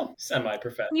professionals. Well,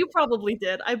 semi-professional. You probably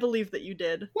did. I believe that you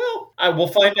did. Well, I will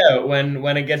find out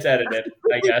when it gets edited,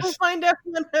 I guess. We'll find out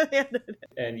when I edit it.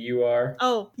 And you are?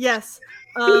 Oh, yes.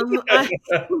 I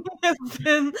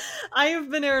have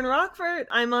been Aaron Rockford.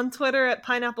 I'm on Twitter at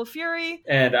Pineapple Fury.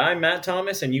 And I'm Matt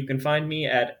Thomas, and you can find me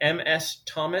at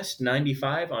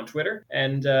MSThomas95 on Twitter.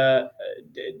 And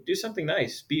do something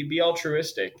nice. Be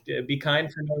altruistic. Be kind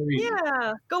for no reason.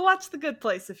 Yeah. Go watch The Good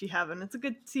Place if you haven't. It's a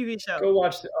good TV show. Go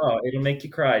watch it'll make you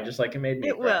cry just like it made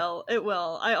me cry. It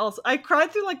will. I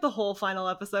cried through like the whole final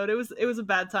episode. It was a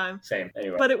bad time. Same.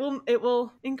 Anyway. But it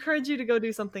will encourage you to go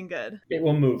do something good. It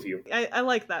will move you. I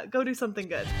like that. Go do something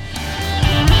good.